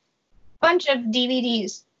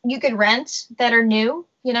DVDs you could rent that are new,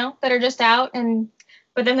 you know, that are just out,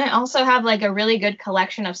 but then they also have like a really good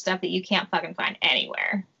collection of stuff that you can't fucking find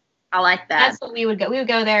anywhere. I like that. That's what we would go. We would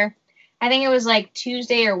go there. I think it was like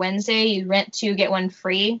Tuesday or Wednesday. You rent 2, get 1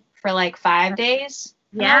 free for like 5 days.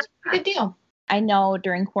 And that was a good deal. I know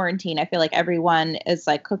during quarantine, I feel like everyone is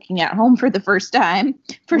like cooking at home for the first time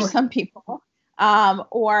for Right. some people,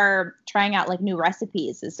 or trying out like new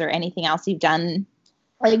recipes. Is there anything else you've done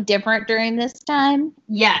Like different during this time?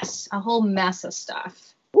 Yes, a whole mess of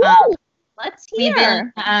stuff. Ooh, Um, let's we've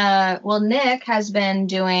hear. been, well, Nick has been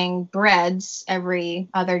doing breads every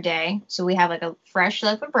other day. So we have like a fresh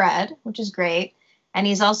loaf of bread, which is great. And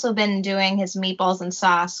he's also been doing his meatballs and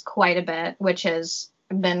sauce quite a bit, which has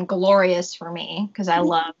been glorious for me because I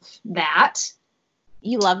love that.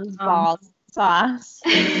 You love his balls sauce.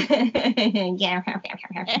 Yeah.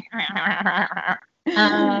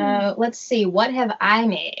 Let's see. What have I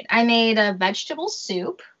made? I made a vegetable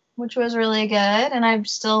soup, which was really good, and I'm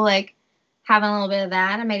still like having a little bit of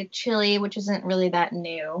that. I made a chili, which isn't really that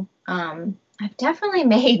new. I've definitely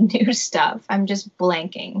made new stuff. I'm just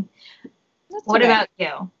blanking. What about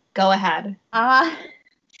you? Go ahead. The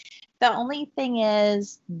only thing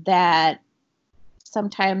is that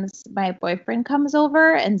sometimes my boyfriend comes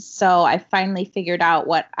over, and so I finally figured out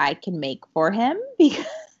what I can make for him because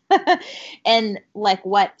and like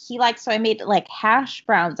what he likes. So I made like hash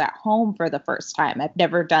browns at home for the first time. I've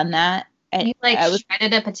never done that. You like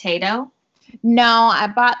shredded a potato? No, I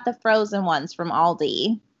bought the frozen ones from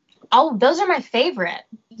Aldi. Oh, those are my favorite.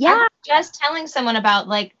 Yeah. I was just telling someone about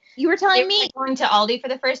like you were telling me going to Aldi for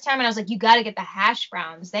the first time, and I was like, you got to get the hash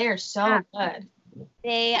browns. They are so good.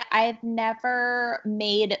 I've never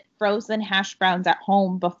made frozen hash browns at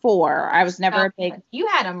home before. I was never a big. You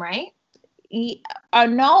had them, right?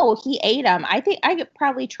 No, he ate them. I think I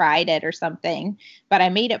probably tried it or something, but I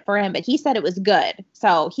made it for him. But he said it was good,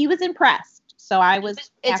 so he was impressed. So I was.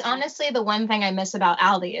 It's honestly the one thing I miss about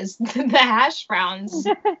Aldi is the hash browns.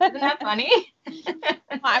 Isn't that funny?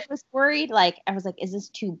 I was worried. Like I was like, is this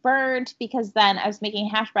too burnt? Because then I was making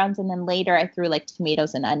hash browns, and then later I threw like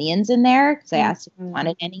tomatoes and onions in there because I asked if he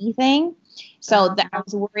wanted anything. So I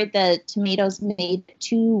was worried the tomatoes made it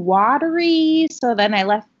too watery. So then I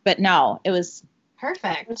left. But no, it was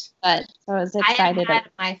perfect. But so I was excited. I had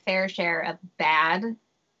my fair share of bad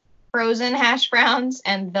frozen hash browns,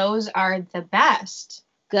 and those are the best.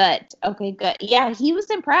 Good. Okay, good. Yeah, he was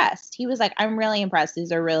impressed. He was like, I'm really impressed.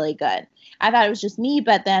 These are really good. I thought it was just me,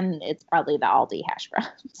 but then it's probably the Aldi hash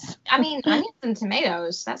browns. I mean, onions and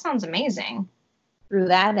tomatoes. That sounds amazing. Threw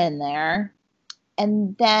that in there.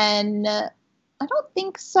 And then I don't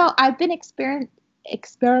think so. I've been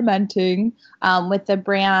experimenting with the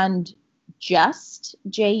brand Just,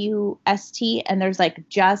 Just, and there's like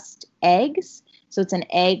Just eggs. So it's an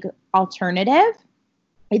egg alternative.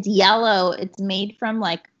 It's yellow. It's made from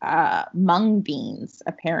like mung beans,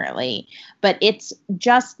 apparently. But it's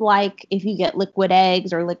just like if you get liquid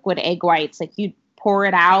eggs or liquid egg whites, like you pour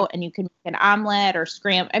it out and you can make an omelet or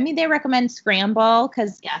scramble. I mean, they recommend scramble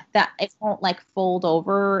because that it won't like fold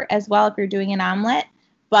over as well if you're doing an omelet.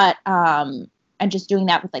 But I'm just doing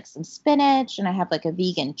that with like some spinach, and I have like a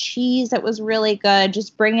vegan cheese that was really good.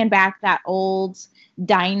 Just bringing back that old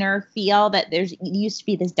diner feel that used to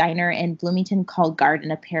be this diner in Bloomington called Garden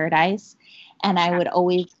of Paradise, and I would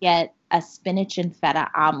always get a spinach and feta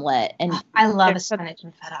omelet. And I love a spinach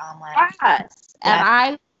and feta omelet. Yes,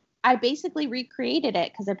 and I basically recreated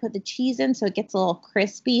it because I put the cheese in so it gets a little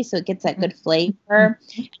crispy, so it gets that good flavor,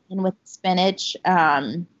 and with spinach.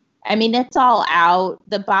 I mean, it's all out.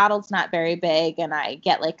 The bottle's not very big, and I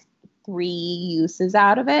get like 3 uses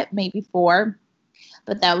out of it, maybe 4.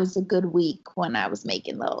 But that was a good week when I was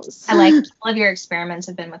making those. I like all of your experiments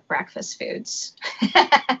have been with breakfast foods.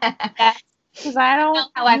 Because I don't know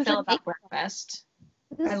how I feel about breakfast.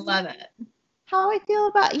 I love it. How I feel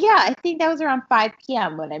about I think that was around 5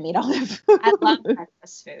 p.m. when I made all the food. I love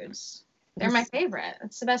breakfast foods. They're my favorite.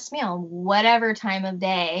 It's the best meal. Whatever time of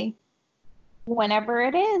day. Whenever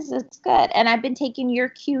it is, it's good. And I've been taking your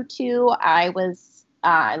cue too. I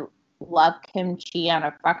love kimchi on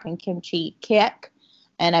a fucking kimchi kick.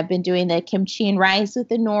 And I've been doing the kimchi and rice with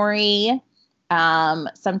the nori.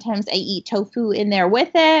 Sometimes I eat tofu in there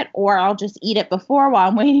with it, or I'll just eat it before while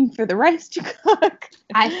I'm waiting for the rice to cook.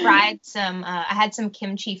 I had some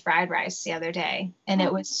kimchi fried rice the other day, and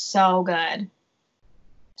it was so good.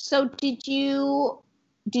 So did you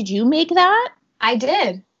make that? I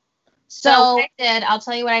did. So what I did, I'll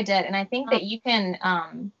tell you what I did. And I think that you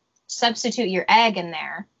can substitute your egg in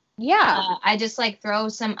there. Yeah. I just like throw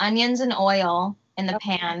some onions and oil in the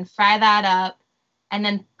pan, fry that up, and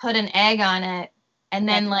then put an egg on it. And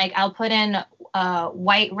then like I'll put in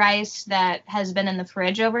white rice that has been in the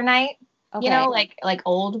fridge overnight. Okay. You know, like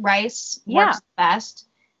old rice works best.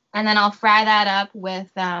 And then I'll fry that up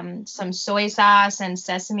with some soy sauce and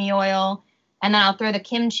sesame oil. And then I'll throw the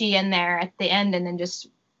kimchi in there at the end and then just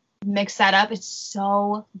mix that up. It's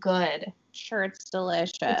so good. Sure, it's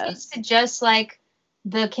delicious. It tasted just like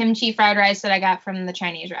the kimchi fried rice that I got from the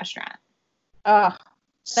Chinese restaurant. Oh,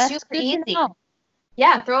 that's super easy.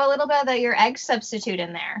 Yeah, throw a little bit of your egg substitute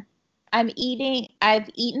in there. I've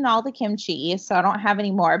eaten all the kimchi, so I don't have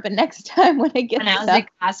any more. But next time when I get When I was stuff,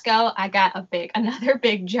 at Costco, I got another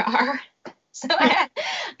big jar. So,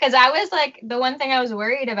 because I was like, the one thing I was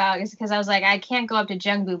worried about is because I was like, I can't go up to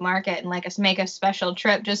Jungbu Market and like make a special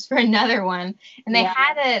trip just for another one. And they Yeah.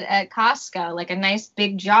 had it at Costco, like a nice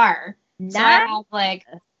big jar. So I Nice. have like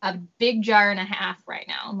a big jar and a half right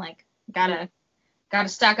now. I'm like, gotta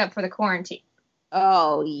stock up for the quarantine.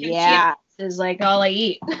 Oh yeah. Is like all I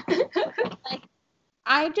eat.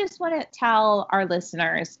 I just want to tell our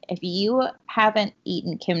listeners, if you haven't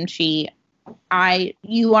eaten kimchi,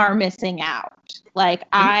 you are missing out. Like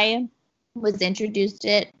I was introduced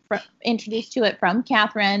to it from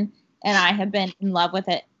Catherine, and I have been in love with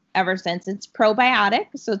it ever since. It's probiotic,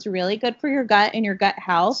 so it's really good for your gut and your gut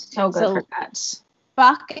health. So good for guts.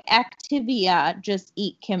 Fuck Activia, just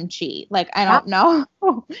eat kimchi. Like I don't know.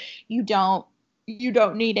 You don't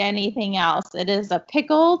need anything else. It is a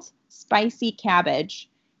pickled spicy cabbage,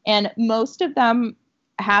 and most of them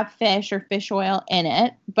have fish or fish oil in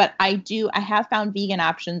it, but I have found vegan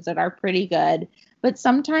options that are pretty good. But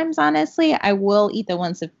sometimes, honestly, I will eat the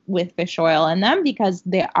ones with fish oil in them because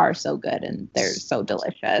they are so good and they're so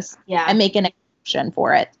delicious. Yeah. I make an exception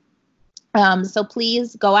for it. So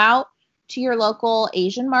please go out to your local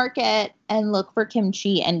Asian market and look for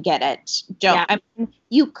kimchi and get it. I mean,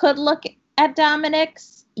 you could look at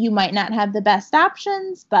Dominic's. You might not have the best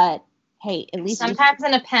options, but hey, at least sometimes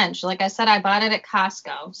in a pinch. Like I said, I bought it at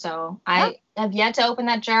Costco, so I have yet to open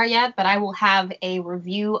that jar yet, but I will have a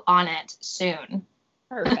review on it soon.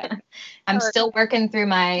 Perfect. I'm still working through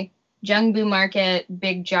my Jungbu Market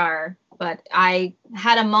big jar, but I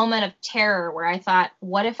had a moment of terror where I thought,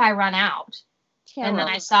 what if I run out? And then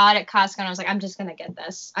I saw it at Costco and I was like, I'm just going to get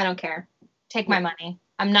this. I don't care. Take my money.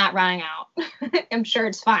 I'm not running out. I'm sure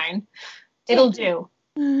it's fine. It'll do.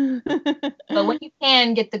 But when you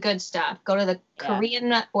can get the good stuff, go to the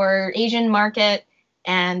Korean or Asian market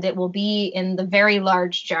and it will be in the very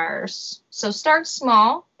large jars. So start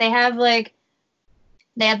small. They have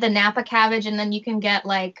the Napa cabbage, and then you can get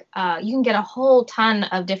a whole ton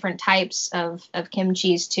of different types of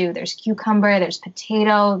kimchis too. There's cucumber, there's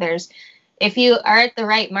potato, if you are at the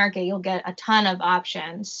right market, you'll get a ton of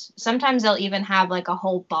options. Sometimes they'll even have like a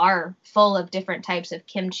whole bar full of different types of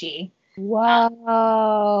kimchi.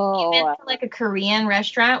 Whoa. Even to like a Korean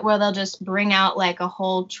restaurant where they'll just bring out like a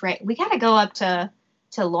whole tray. We got to go up to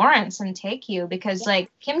Lawrence and take you because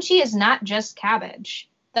like kimchi is not just cabbage.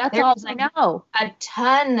 That's all I know. A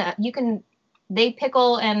ton. They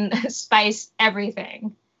pickle and spice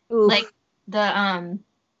everything. Oof. Like the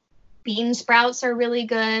bean sprouts are really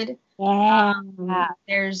good. Yeah.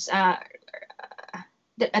 There's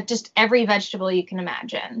just every vegetable you can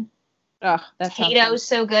imagine. Oh, that's potatoes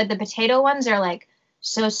so good. The potato ones are like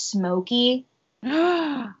so smoky.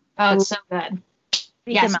 Oh, it's so good.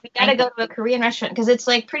 Yes, we gotta go to a Korean restaurant because it's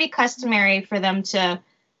like pretty customary for them to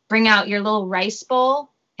bring out your little rice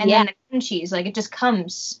bowl and then the kimchi. Like it just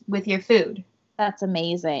comes with your food. That's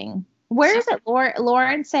amazing. Where is it,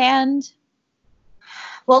 Lawrence and?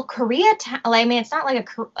 Well, Korea. I mean, it's not like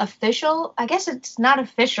official. I guess it's not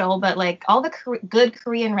official, but like all the good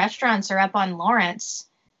Korean restaurants are up on Lawrence.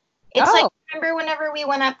 It's like, remember whenever we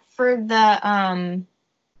went up for the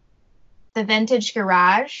Vintage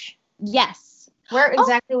Garage? Yes. Where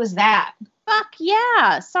exactly was that? Fuck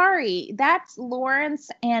yeah. Sorry. That's Lawrence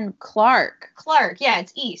and Clark. Clark. Yeah,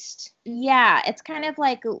 it's east. Yeah. It's kind of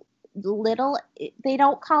like little, they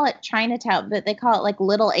don't call it Chinatown, but they call it like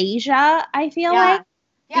Little Asia, I feel like.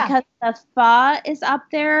 Yeah. Because the pho is up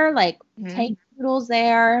there, like tank noodles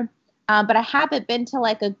there. But I haven't been to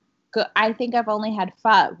like I think I've only had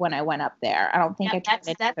pho when I went up there. I don't think that's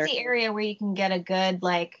the area where you can get a good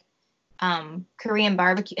like Korean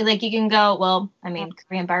barbecue. Like you can go, well, I mean,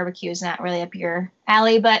 Korean barbecue is not really up your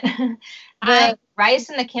alley, but the rice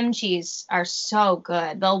and the kimchis are so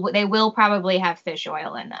good. They will probably have fish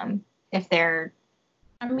oil in them if they're.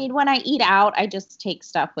 I mean, when I eat out, I just take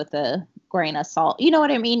stuff with a grain of salt. You know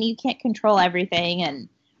what I mean? You can't control everything, and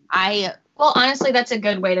Well, honestly, that's a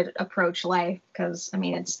good way to approach life because, I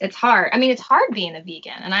mean, it's hard. I mean, it's hard being a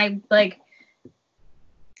vegan, and I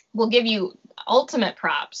will give you ultimate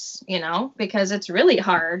props, because it's really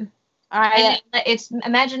hard.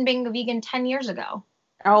 Imagine being a vegan 10 years ago.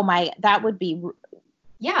 Oh that would be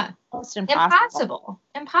almost impossible.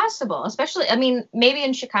 Especially, I mean, maybe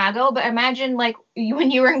in Chicago, but imagine like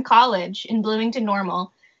when you were in college in Bloomington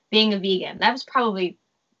Normal being a vegan. That was probably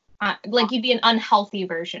like you'd be an unhealthy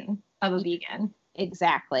version of a vegan.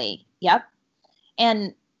 Exactly. Yep.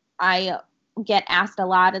 And I get asked a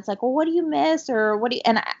lot. It's like, well, what do you miss? Or what do you,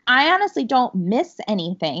 and I honestly don't miss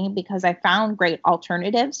anything because I found great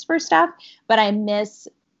alternatives for stuff, but I miss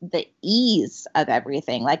the ease of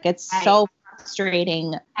everything. Like it's so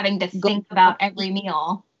frustrating having to think about every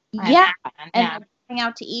meal. Yeah. And going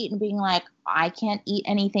out to eat and being like, I can't eat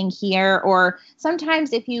anything here. Or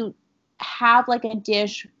sometimes if you have like a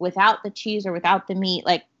dish without the cheese or without the meat,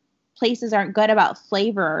 like places aren't good about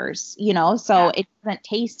flavors, you know, so it doesn't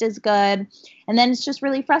taste as good. And then it's just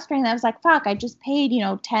really frustrating. I was like, fuck, I just paid,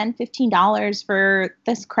 $10, $15 for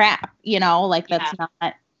this crap, like that's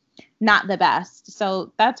not the best.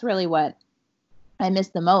 So that's really what I miss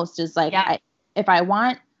the most is like, if I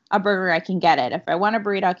want a burger, I can get it. If I want a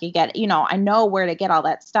burrito, I can get it. I know where to get all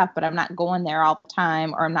that stuff, but I'm not going there all the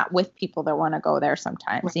time, or I'm not with people that want to go there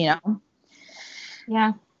sometimes,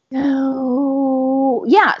 Yeah.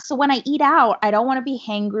 So when I eat out, I don't want to be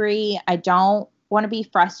hangry. I don't want to be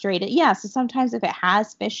frustrated. Yeah. So sometimes if it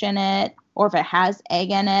has fish in it or if it has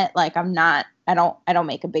egg in it, like I don't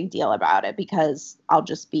make a big deal about it because I'll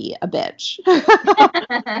just be a bitch.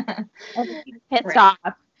 I'll just be pissed off.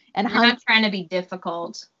 And I'm not trying to be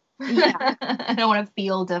difficult. Yeah. I don't want to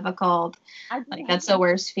feel difficult. Like that's the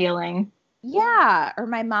worst feeling. Yeah. Or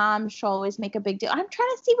my mom, she'll always make a big deal. I'm trying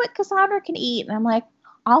to see what Cassandra can eat. And I'm like,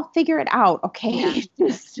 I'll figure it out. Okay.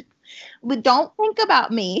 Yeah. But don't think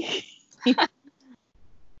about me.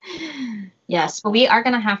 Yes. But we are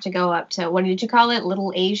going to have to go up to, what did you call it?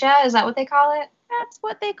 Little Asia? Is that what they call it? That's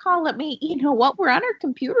what they call it. You know what? We're on our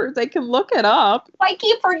computers. I can look it up. I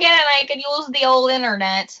keep forgetting I could use the old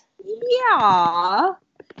internet. Yeah.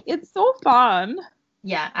 It's so fun.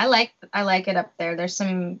 Yeah, I like it up there. There's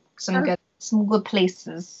some good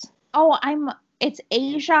places. Oh, it's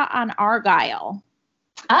Asia on Argyle.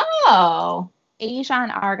 Oh. Asia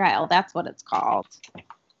on Argyle, that's what it's called.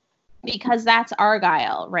 Because that's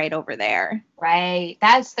Argyle right over there. Right.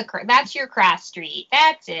 That's your cross street.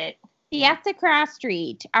 That's it. That's a cross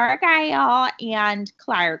street. Argyle and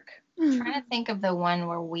Clark. I'm trying to think of the one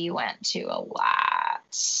where we went to a lot.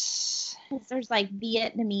 There's like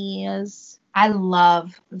Vietnamese. I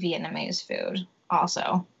love Vietnamese food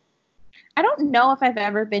also. I don't know if I've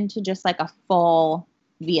ever been to just like a full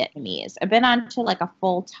Vietnamese. I've been on to like a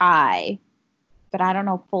full Thai, but I don't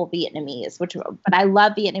know full Vietnamese, but I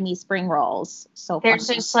love Vietnamese spring rolls. So there's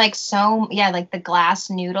just like like the glass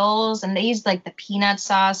noodles, and they use like the peanut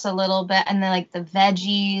sauce a little bit, and then like the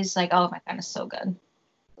veggies, like, oh my goodness, so good.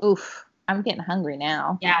 Oof. I'm getting hungry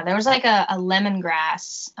now. Yeah, there was like a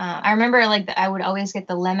lemongrass. I remember like I would always get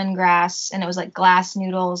the lemongrass, and it was like glass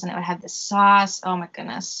noodles, and it would have the sauce. Oh my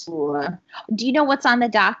goodness. Ooh. Do you know what's on the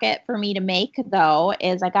docket for me to make though?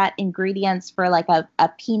 Is I got ingredients for like a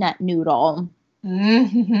peanut noodle.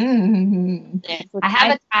 Mm-hmm. I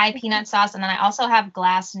have a Thai peanut sauce, and then I also have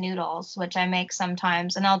glass noodles, which I make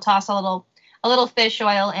sometimes, and I'll toss a little fish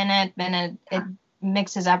oil in it, and it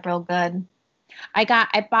mixes up real good. I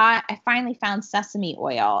finally found sesame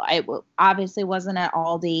oil. I obviously wasn't at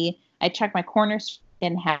Aldi. I checked my corner store,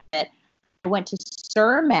 didn't have it. I went to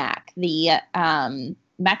Cermak, the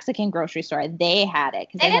Mexican grocery store. They had it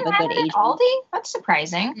because they have a good Asian. Aldi? That's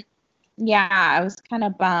surprising. Yeah, I was kind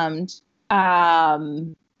of bummed.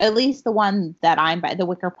 At least the one that I'm by, the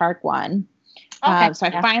Wicker Park one. Okay. So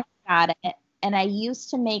I finally got it. And I used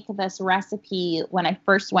to make this recipe when I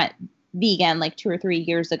first went vegan like 2 or 3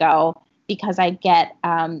 years ago, because I get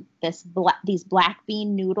these black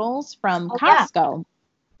bean noodles from Costco.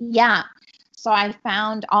 Yeah. So I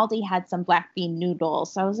found Aldi had some black bean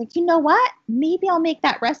noodles. So I was like, you know what? Maybe I'll make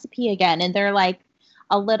that recipe again. And they're like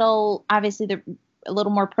obviously they're a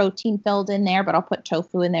little more protein filled in there, but I'll put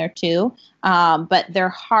tofu in there too. But they're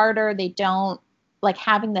harder. They don't like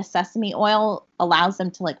having the sesame oil allows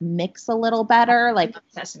them to like mix a little better. Like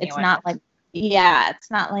it's not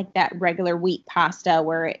like that regular wheat pasta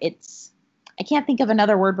where I can't think of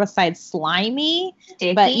another word besides slimy,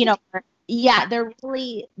 sticky? But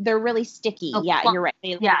they're really sticky. You're right.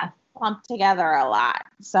 They clump together a lot.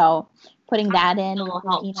 So putting that in will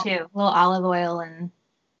help too. A little olive oil and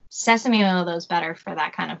sesame oil, those better for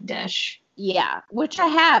that kind of dish. Yeah, which I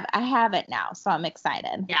have it now, so I'm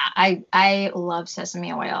excited. Yeah, I love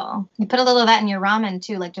sesame oil. You put a little of that in your ramen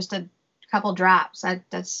too, like just a couple drops. I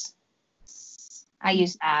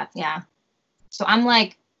use that. Yeah. So I'm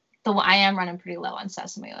like, I am running pretty low on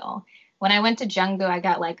sesame oil. When I went to Jungbu, I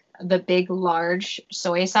got like the big, large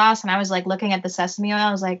soy sauce, and I was like looking at the sesame oil.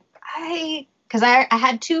 I was like, because I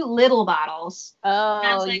had 2 little bottles. Oh, and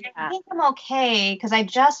I was like, I think I'm okay because I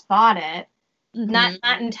just bought it. Mm-hmm. Not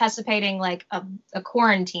anticipating like a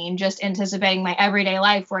quarantine, just anticipating my everyday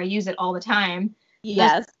life where I use it all the time.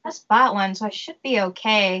 Yes. I just bought one, so I should be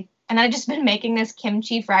okay. And I've just been making this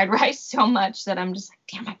kimchi fried rice so much that I'm just like,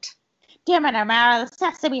 damn it. Damn it, I'm out of the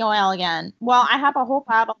sesame oil again. Well, I have a whole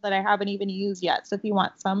bottle that I haven't even used yet. So if you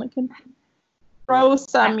want some, I can throw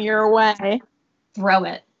some your way. Throw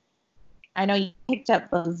it. I know you picked up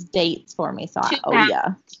those dates for me. So 2 oh pounds.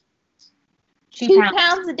 yeah. 2 2 pounds.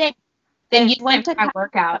 pounds a day. Then And use went it for to my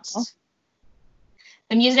workouts.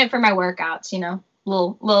 I'm using it for my workouts,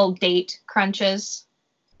 little date crunches.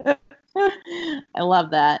 I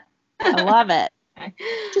love that. I love it. Okay.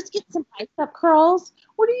 Just get some bicep curls.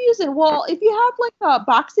 What are you using? Well, if you have like a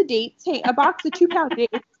box of dates, a box of 2 pound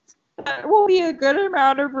dates, that will be a good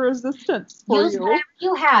amount of resistance for Use you. whatever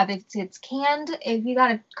you have. If it's canned, if you got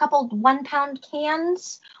a couple 1 pound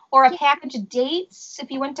cans or a package of dates, if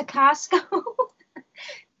you went to Costco.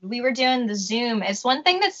 We were doing the Zoom. It's one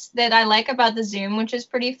thing that I like about the Zoom, which is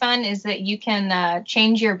pretty fun, is that you can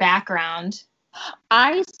change your background.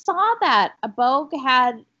 I saw that.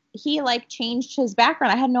 Abog he like changed his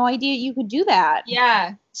background. I had no idea you could do that.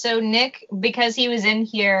 Yeah. So Nick, because he was in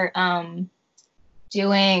here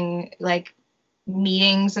doing like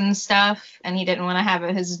meetings and stuff, and he didn't want to have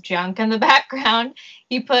his junk in the background,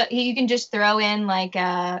 you can just throw in like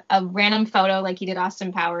a random photo like he did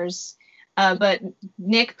Austin Powers. But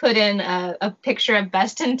Nick put in a picture of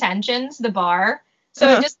Best Intentions, the bar. So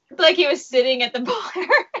it just looked like he was sitting at the bar.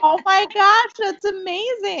 Oh my gosh, that's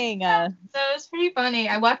amazing. So it was pretty funny.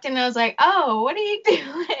 I walked in and I was like, oh, what are you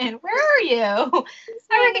doing? Where are you?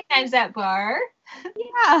 I recognize that bar.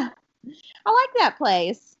 Yeah, I like that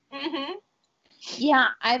place. Mm-hmm. Yeah,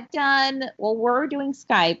 we're doing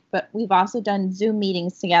Skype, but we've also done Zoom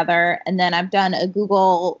meetings together. And then I've done a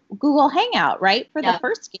Google Hangout, right? For the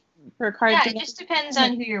first game. For Cards Yeah, it Against just depends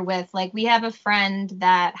on who you're with. Like, we have a friend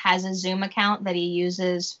that has a Zoom account that he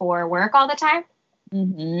uses for work all the time.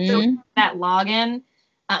 Mm-hmm. So that login.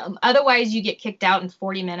 Otherwise, you get kicked out in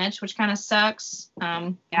 40 minutes, which kind of sucks.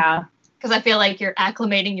 Yeah. Because I feel like you're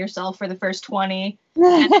acclimating yourself for the first 20,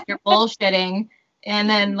 and you're bullshitting, and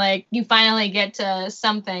then like you finally get to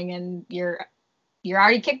something, and you're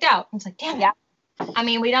already kicked out. It's like, damn it. Yeah. I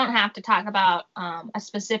mean, we don't have to talk about a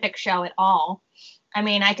specific show at all. I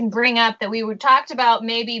mean, I can bring up that we talked about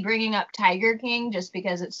maybe bringing up Tiger King just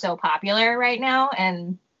because it's so popular right now,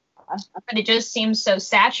 but it just seems so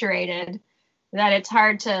saturated that it's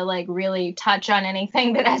hard to like really touch on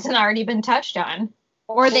anything that hasn't already been touched on.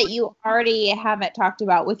 Or that you already haven't talked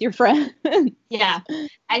about with your friend. Yeah.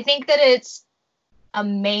 I think that it's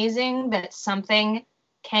amazing that something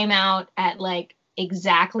came out at like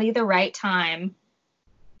exactly the right time,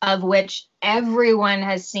 of which everyone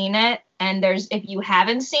has seen it. And if you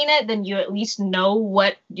haven't seen it, then you at least know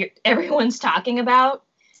what everyone's talking about.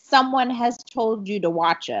 Someone has told you to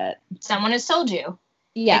watch it. Someone has told you.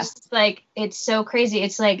 Yes. It's like, it's so crazy.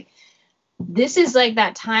 It's like, this is like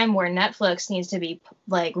that time where Netflix needs to be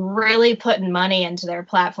like really putting money into their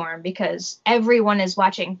platform because everyone is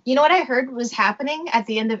watching. You know what I heard was happening at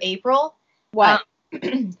the end of April? What? Let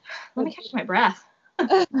me catch my breath.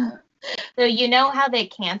 So you know how they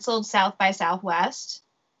canceled South by Southwest?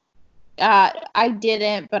 I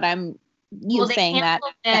didn't, but I'm saying that.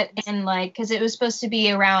 It and like, because it was supposed to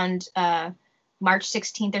be around March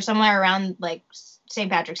 16th or somewhere around like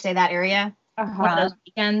St. Patrick's Day, that area. One of those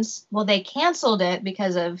weekends. Well, they canceled it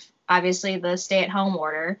because of obviously the stay-at-home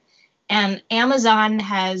order, and Amazon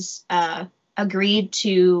has agreed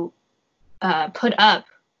to put up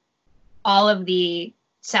all of the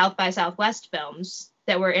South by Southwest films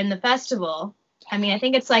that were in the festival. I mean, I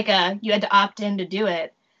think it's like you had to opt in to do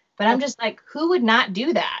it, but I'm just like, who would not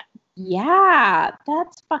do that? Yeah,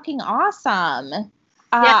 that's fucking awesome.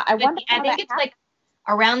 Yeah, I wonder. I think it's like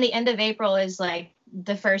around the end of April is like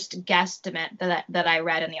the first guesstimate that I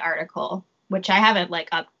read in the article, which I haven't like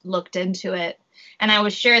looked into it, and I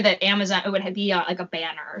was sure that Amazon, it would be like a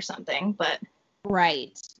banner or something, but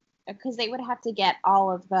right, because they would have to get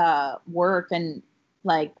all of the work and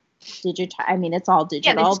like digitize. I mean, it's all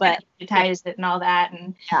digital, but digitize it and all that,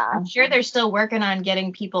 and yeah. I'm sure they're still working on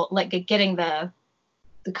getting people like getting the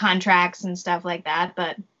contracts and stuff like that.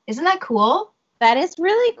 But isn't that cool? That is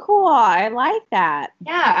really cool. I like that.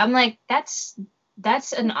 Yeah, I'm like, that's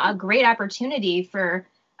a great opportunity for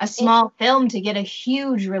a small film to get a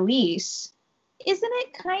huge release. Isn't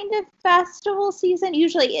it kind of festival season?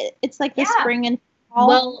 Usually it's like the spring and fall.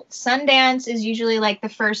 Well, Sundance is usually like the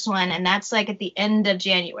first one, and that's like at the end of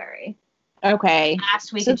January. Okay.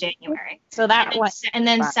 Last week of January. So that one. And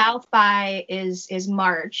then South by is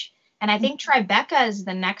March. And I think Tribeca is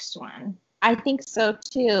the next one. I think so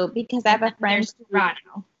too, because I have a friend. There's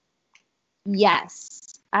Toronto.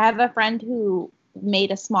 Yes. I have a friend who made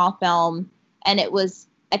a small film and it was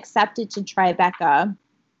accepted to Tribeca.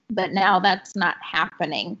 but now that's not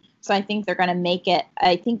happening. So I think they're going to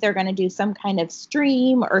they're going to do some kind of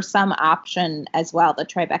stream or some option as well, the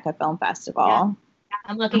Tribeca Film Festival. Yeah.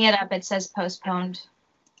 I'm looking it up. It says postponed.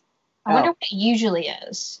 I wonder what it usually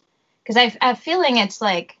is. Because I have a feeling it's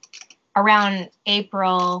like around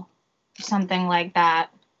April, something like that.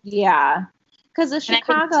 Yeah. Because the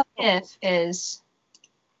Chicago TIFF is,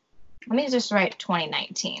 let me just write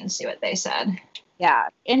 2019, see what they said. Yeah.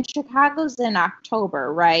 And Chicago's in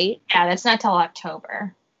October, right? Yeah, that's not till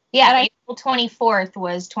October. Yeah, April 24th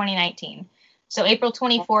was 2019. So April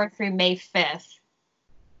 24th through May 5th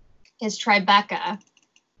is Tribeca.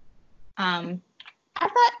 I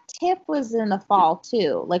thought TIFF was in the fall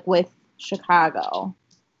too, like with Chicago.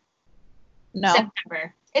 No.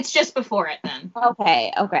 September. It's just before it then.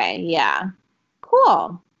 Okay, yeah.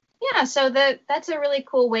 Cool. Yeah, so that's a really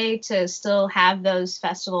cool way to still have those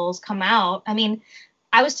festivals come out. I mean,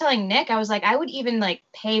 I was telling Nick, I was like, I would even like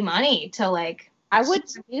pay money to like I would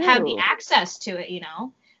have the access to it, you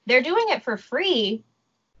know. They're doing it for free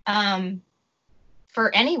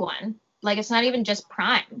for anyone. Like it's not even just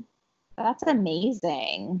Prime. That's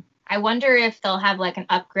amazing. I wonder if they'll have like an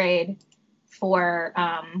upgrade for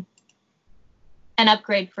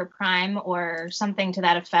Prime or something to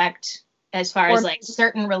that effect as far as like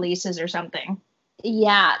certain releases or something.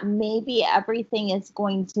 Yeah, maybe everything is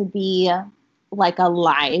going to be like a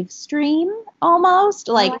live stream almost.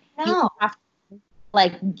 Like you have to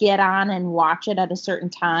like get on and watch it at a certain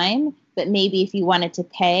time. But maybe if you wanted to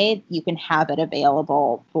pay, you can have it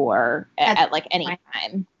available for at like any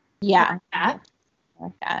time. Yeah.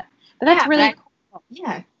 Like that. But that's really cool.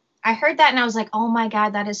 Yeah. I heard that and I was like, oh my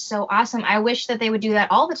God, that is so awesome. I wish that they would do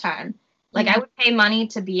that all the time. Like I would pay money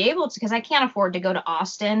to be able to, because I can't afford to go to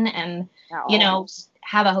Austin and, you know,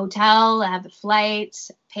 have a hotel, have the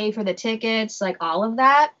flights, pay for the tickets, like all of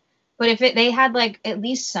that. But if they had like at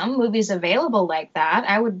least some movies available like that,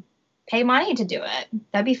 I would pay money to do it.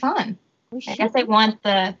 That'd be fun. I guess they want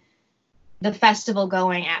the festival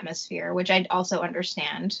going atmosphere, which I also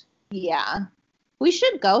understand. Yeah. We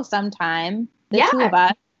should go sometime, the two of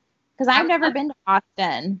us, because I've never been to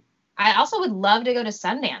Austin. I also would love to go to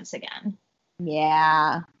Sundance again.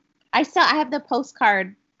 Yeah. I have the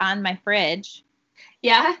postcard on my fridge.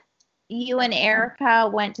 Yeah? You and Erica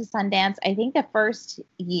went to Sundance, I think the first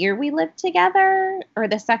year we lived together, or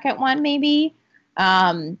the second one maybe.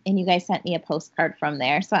 And you guys sent me a postcard from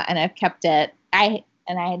there. So, and I've kept it. I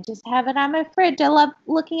just have it on my fridge. I love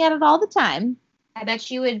looking at it all the time. I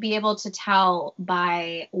bet you would be able to tell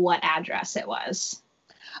by what address it was.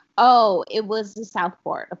 Oh, it was the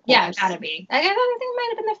Southport, of course. Yeah, it gotta be. I think it might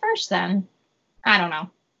have been the first then. I don't know.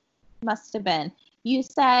 Must have been. You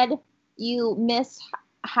said you miss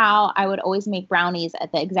how I would always make brownies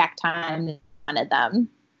at the exact time you wanted them.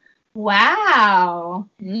 Wow.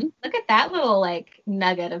 Mm-hmm. Look at that little like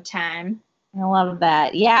nugget of time. I love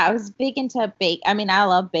that. Yeah, I was big into I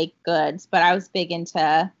love baked goods, but I was big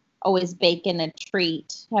into always baking a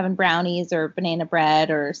treat, having brownies or banana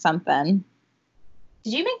bread or something.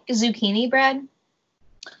 Did you make zucchini bread?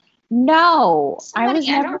 No. I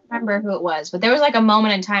don't remember who it was, but there was like a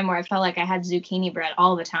moment in time where I felt like I had zucchini bread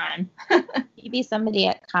all the time. Maybe somebody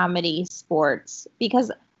at Comedy Sports,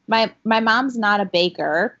 because my mom's not a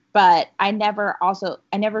baker, but I never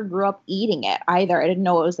grew up eating it either. I didn't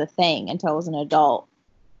know it was a thing until I was an adult.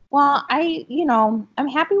 Well, I'm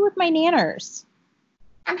happy with my nanners.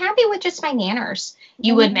 I'm happy with just my nanners.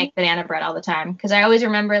 You would make banana bread all the time, because I always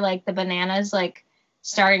remember like the bananas like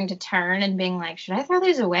starting to turn and being like, should I throw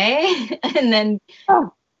these away? And then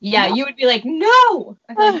you would be like, no.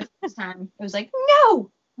 I feel like this time it was like, no.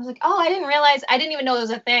 I was like, oh, I didn't even know it was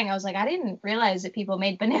a thing. I was like, I didn't realize that people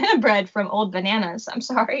made banana bread from old bananas. I'm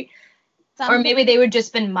sorry. Or maybe they would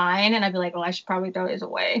just been mine and I'd be like, well, I should probably throw these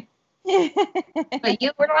away. But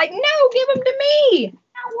you were like, no, give them to me.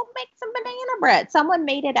 Now we'll make some banana bread. Someone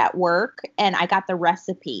made it at work and I got the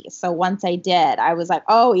recipe. So once I did, I was like,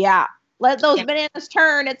 oh yeah, let those bananas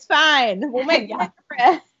turn. It's fine. We'll make banana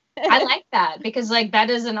bread. I like that because like that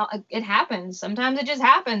doesn't, it happens. Sometimes it just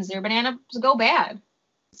happens. Your bananas go bad.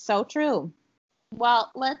 So true. Well,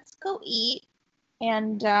 let's go eat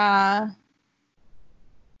and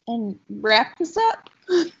wrap this up.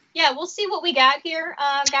 Yeah, we'll see what we got here,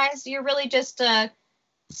 guys. You're really just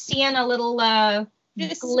seeing a little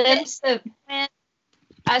glimpse of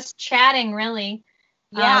us chatting, really.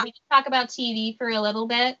 Yeah. We can talk about TV for a little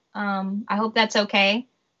bit. I hope that's okay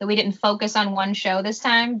that we didn't focus on one show this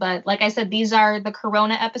time. But like I said, these are the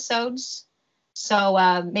Corona episodes.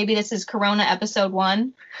 So maybe this is Corona episode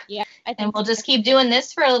 1. Yeah. And we'll just keep doing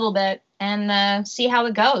this for a little bit and see how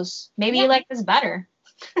it goes. Maybe you like this better.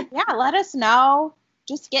 Yeah, let us know.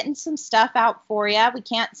 just getting some stuff out for you. We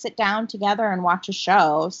can't sit down together and watch a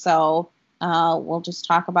show, so we'll just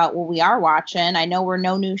talk about what we are watching. I know we're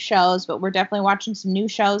no new shows, but we're definitely watching some new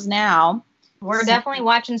shows now. We're definitely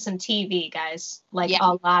watching some TV, guys. Like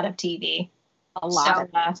a lot of TV. A lot.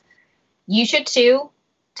 So, you should too.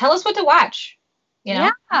 Tell us what to watch. You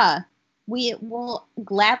know? Yeah. We will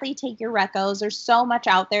gladly take your recos. There's so much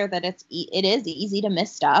out there that it is easy to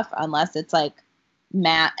miss stuff unless it's like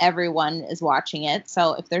everyone is watching it.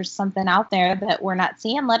 So if there's something out there that we're not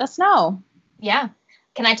seeing, let us know. Yeah.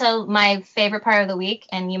 Can I tell my favorite part of the week?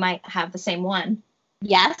 And you might have the same one.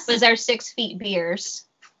 Yes. Was our 6 feet beers.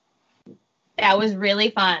 That was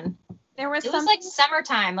really fun. It was like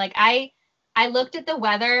summertime. Like I looked at the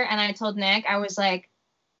weather and I told Nick, I was like,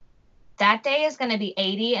 that day is going to be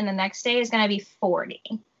 80 and the next day is going to be 40.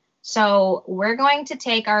 So we're going to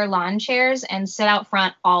take our lawn chairs and sit out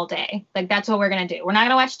front all day. Like that's what we're going to do. We're not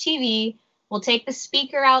going to watch TV. We'll take the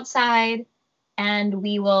speaker outside and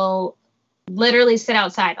we will literally sit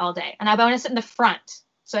outside all day. And I want to sit in the front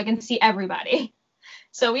so I can see everybody.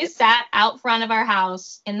 So we sat out front of our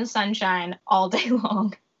house in the sunshine all day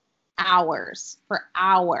long. For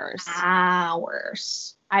hours.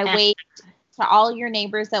 I waved to all your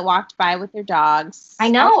neighbors that walked by with their dogs. I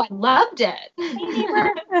know. I loved it.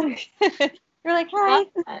 You're like, hi.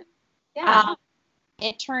 Yeah.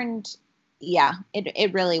 It turned,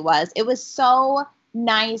 it really was. It was so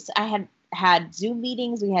nice. I had Zoom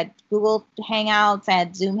meetings. We had Google Hangouts. I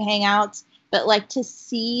had Zoom Hangouts. But like to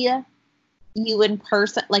see you in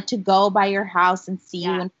person, like to go by your house and see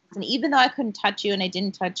you in person, even though I couldn't touch you and I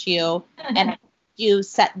didn't touch you and you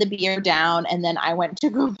set the beer down and then I went to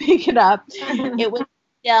go pick it up. It was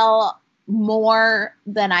still more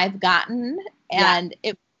than I've gotten. And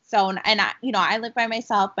I live by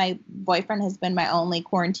myself. My boyfriend has been my only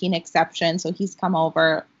quarantine exception. So he's come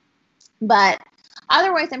over, but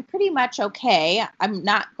otherwise I'm pretty much okay. I'm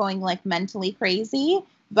not going like mentally crazy,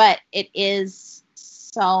 but it is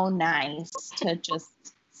so nice to just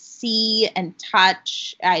see and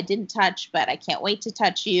touch. I didn't touch, but I can't wait to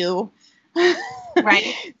touch you.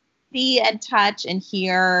 Right. See and touch and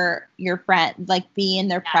hear your friends, like be in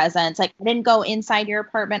their presence. Like I didn't go inside your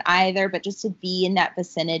apartment either, but just to be in that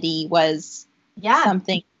vicinity was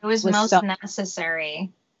something. It was most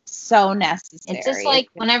necessary. So necessary. It's just like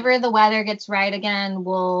whenever the weather gets right again,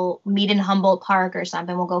 we'll meet in Humboldt Park or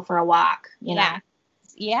something. We'll go for a walk, you know?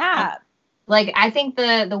 Yeah. Like, I think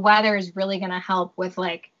the weather is really going to help with,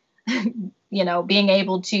 like, being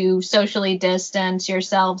able to socially distance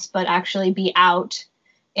yourselves, but actually be out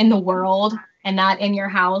in the world and not in your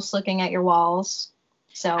house looking at your walls.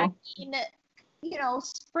 So, I mean,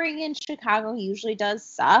 spring in Chicago usually does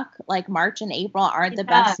suck. Like, March and April aren't the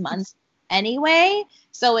best months anyway.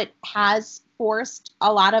 So it has forced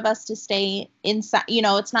a lot of us to stay inside.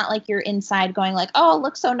 It's not like you're inside going like, oh, it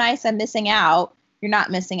looks so nice, I'm missing out. You're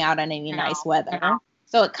not missing out on any nice weather. No.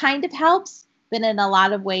 So it kind of helps, but in a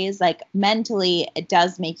lot of ways, like mentally, it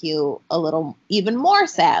does make you a little even more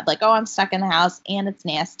sad. Like, oh, I'm stuck in the house and it's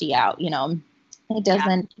nasty out. It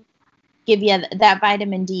doesn't give you that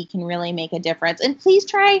vitamin D can really make a difference. And please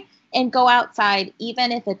try and go outside,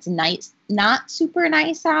 even if it's nice, not super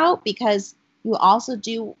nice out, because you also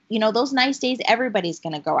do, those nice days, everybody's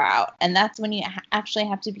going to go out. And that's when you actually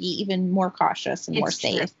have to be even more cautious and more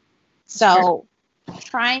safe. True. So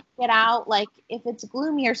try and get out. Like if it's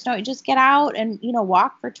gloomy or snowy, just get out and,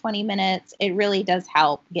 walk for 20 minutes. It really does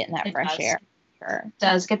help getting that fresh air. Sure. It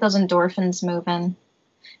does get those endorphins moving.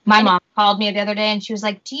 My mom called me the other day and she was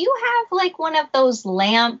like, do you have like one of those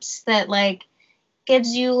lamps that like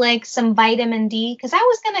gives you like some vitamin D? Because I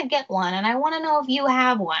was going to get one and I want to know if you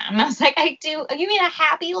have one. And I was like, I do. You mean a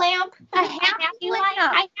happy lamp? A happy lamp?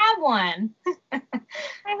 I have one. My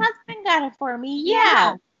husband got it for me.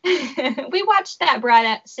 Yeah. We watched that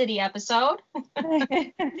Broad City episode.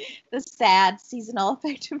 The sad seasonal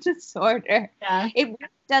affective disorder. Yeah. It really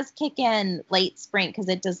does kick in late spring because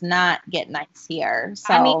it does not get nice here.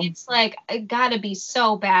 So I mean, it's like it gotta be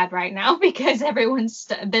so bad right now because everyone's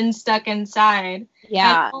been stuck inside.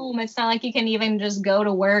 Yeah. At home, it's not like you can even just go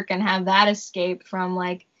to work and have that escape from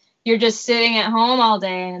like you're just sitting at home all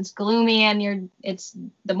day and it's gloomy and it's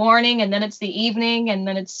the morning and then it's the evening and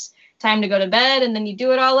then it's time to go to bed and then you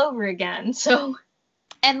do it all over again. So,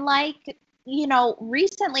 and like,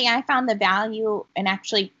 recently I found the value in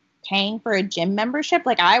actually paying for a gym membership.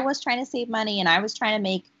 Like I was trying to save money and I was trying to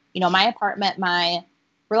make, my apartment, my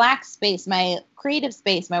relaxed space, my creative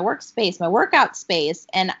space, my workspace, my workout space.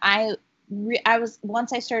 And I was,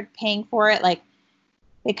 once I started paying for it, like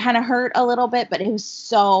it kind of hurt a little bit, but it was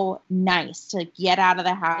so nice to get out of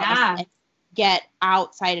the house and get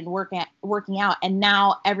outside and work working out, and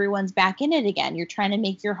now everyone's back in it again. You're trying to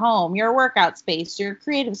make your home, your workout space, your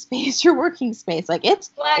creative space, your working space. Like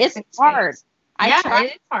it's hard. Yeah,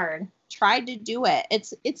 it is hard. Tried to do it.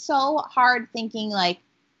 It's so hard thinking like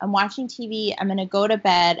I'm watching TV, I'm gonna go to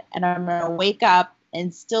bed, and I'm gonna wake up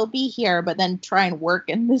and still be here, but then try and work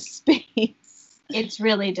in this space. It's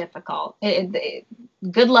really difficult.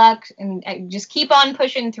 Good luck, and just keep on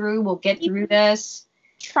pushing through. We'll get through this.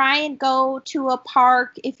 Try and go to a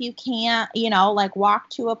park if you can't, like walk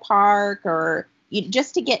to a park or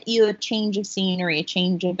just to get you a change of scenery, a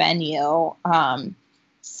change of venue.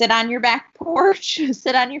 Sit on your back porch,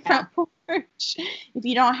 sit on your front porch. If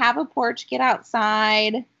you don't have a porch, get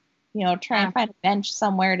outside, try and find a bench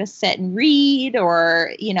somewhere to sit and read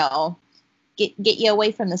or, get you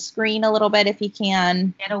away from the screen a little bit if you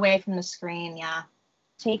can. Get away from the screen, yeah.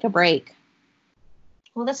 Take a break.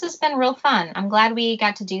 Well, this has been real fun. I'm glad we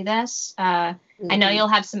got to do this. I know you'll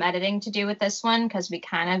have some editing to do with this one because we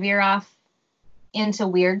kind of veer off into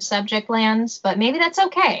weird subject lands, but maybe that's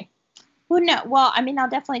okay. Well, no. Well, I mean, I'll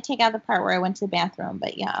definitely take out the part where I went to the bathroom,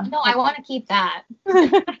 but yeah. No, I want to keep that.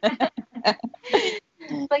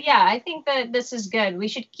 But yeah, I think that this is good. We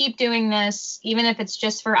should keep doing this, even if it's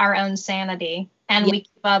just for our own sanity. And we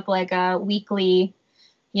keep up like a weekly,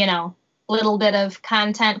 little bit of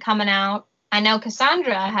content coming out. I know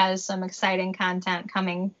Cassandra has some exciting content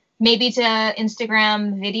coming, maybe to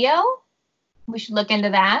Instagram video. We should look into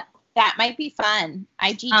that. That might be fun.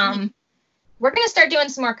 We're going to start doing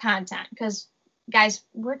some more content because, guys,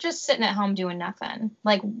 we're just sitting at home doing nothing.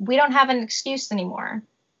 Like, we don't have an excuse anymore.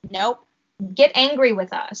 Nope. Get angry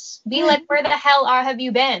with us. Be like, where the hell have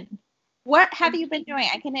you been? What have you been doing?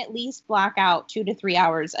 I can at least block out 2 to 3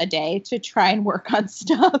 hours a day to try and work on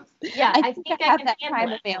stuff. Yeah, I think I have can that handle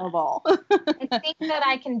time it. available. I think that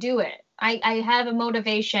I can do it. I have a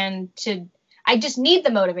motivation I just need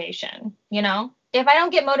the motivation, If I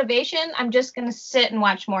don't get motivation, I'm just going to sit and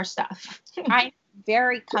watch more stuff. I'm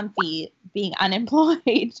very comfy being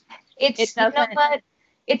unemployed. It's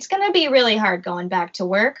going to be really hard going back to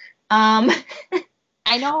work.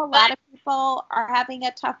 I know a lot of people are having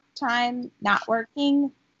a tough time not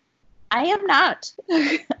working. I am not.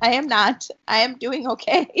 I am doing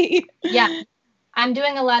okay. Yeah. I'm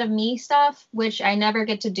doing a lot of me stuff, which I never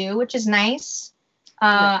get to do, which is nice.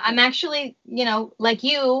 I'm actually, like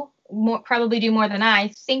you, probably do more than I,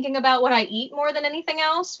 thinking about what I eat more than anything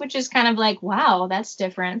else, which is kind of like, wow, that's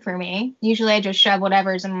different for me. Usually I just shove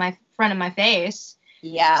whatever's in my front of my face.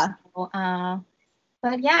 Yeah. So,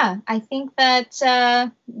 but yeah, I think that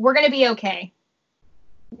we're going to be okay.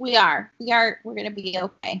 We are. We're going to be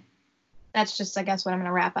okay. That's just, I guess, what I'm going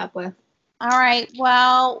to wrap up with. All right.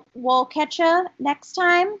 Well, we'll catch you next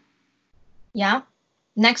time. Yeah.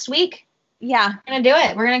 Next week. Yeah. We're going to do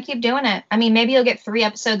it. We're going to keep doing it. I mean, maybe you'll get 3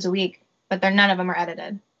 episodes a week, but none of them are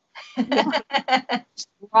edited.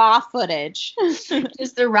 Raw footage.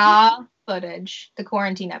 Just the raw footage, the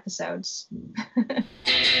quarantine episodes.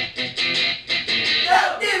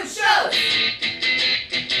 No new shows!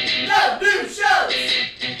 No new shows!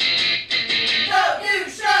 No new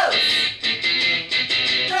shows!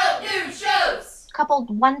 No new shows! Couple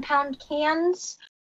 1-pound cans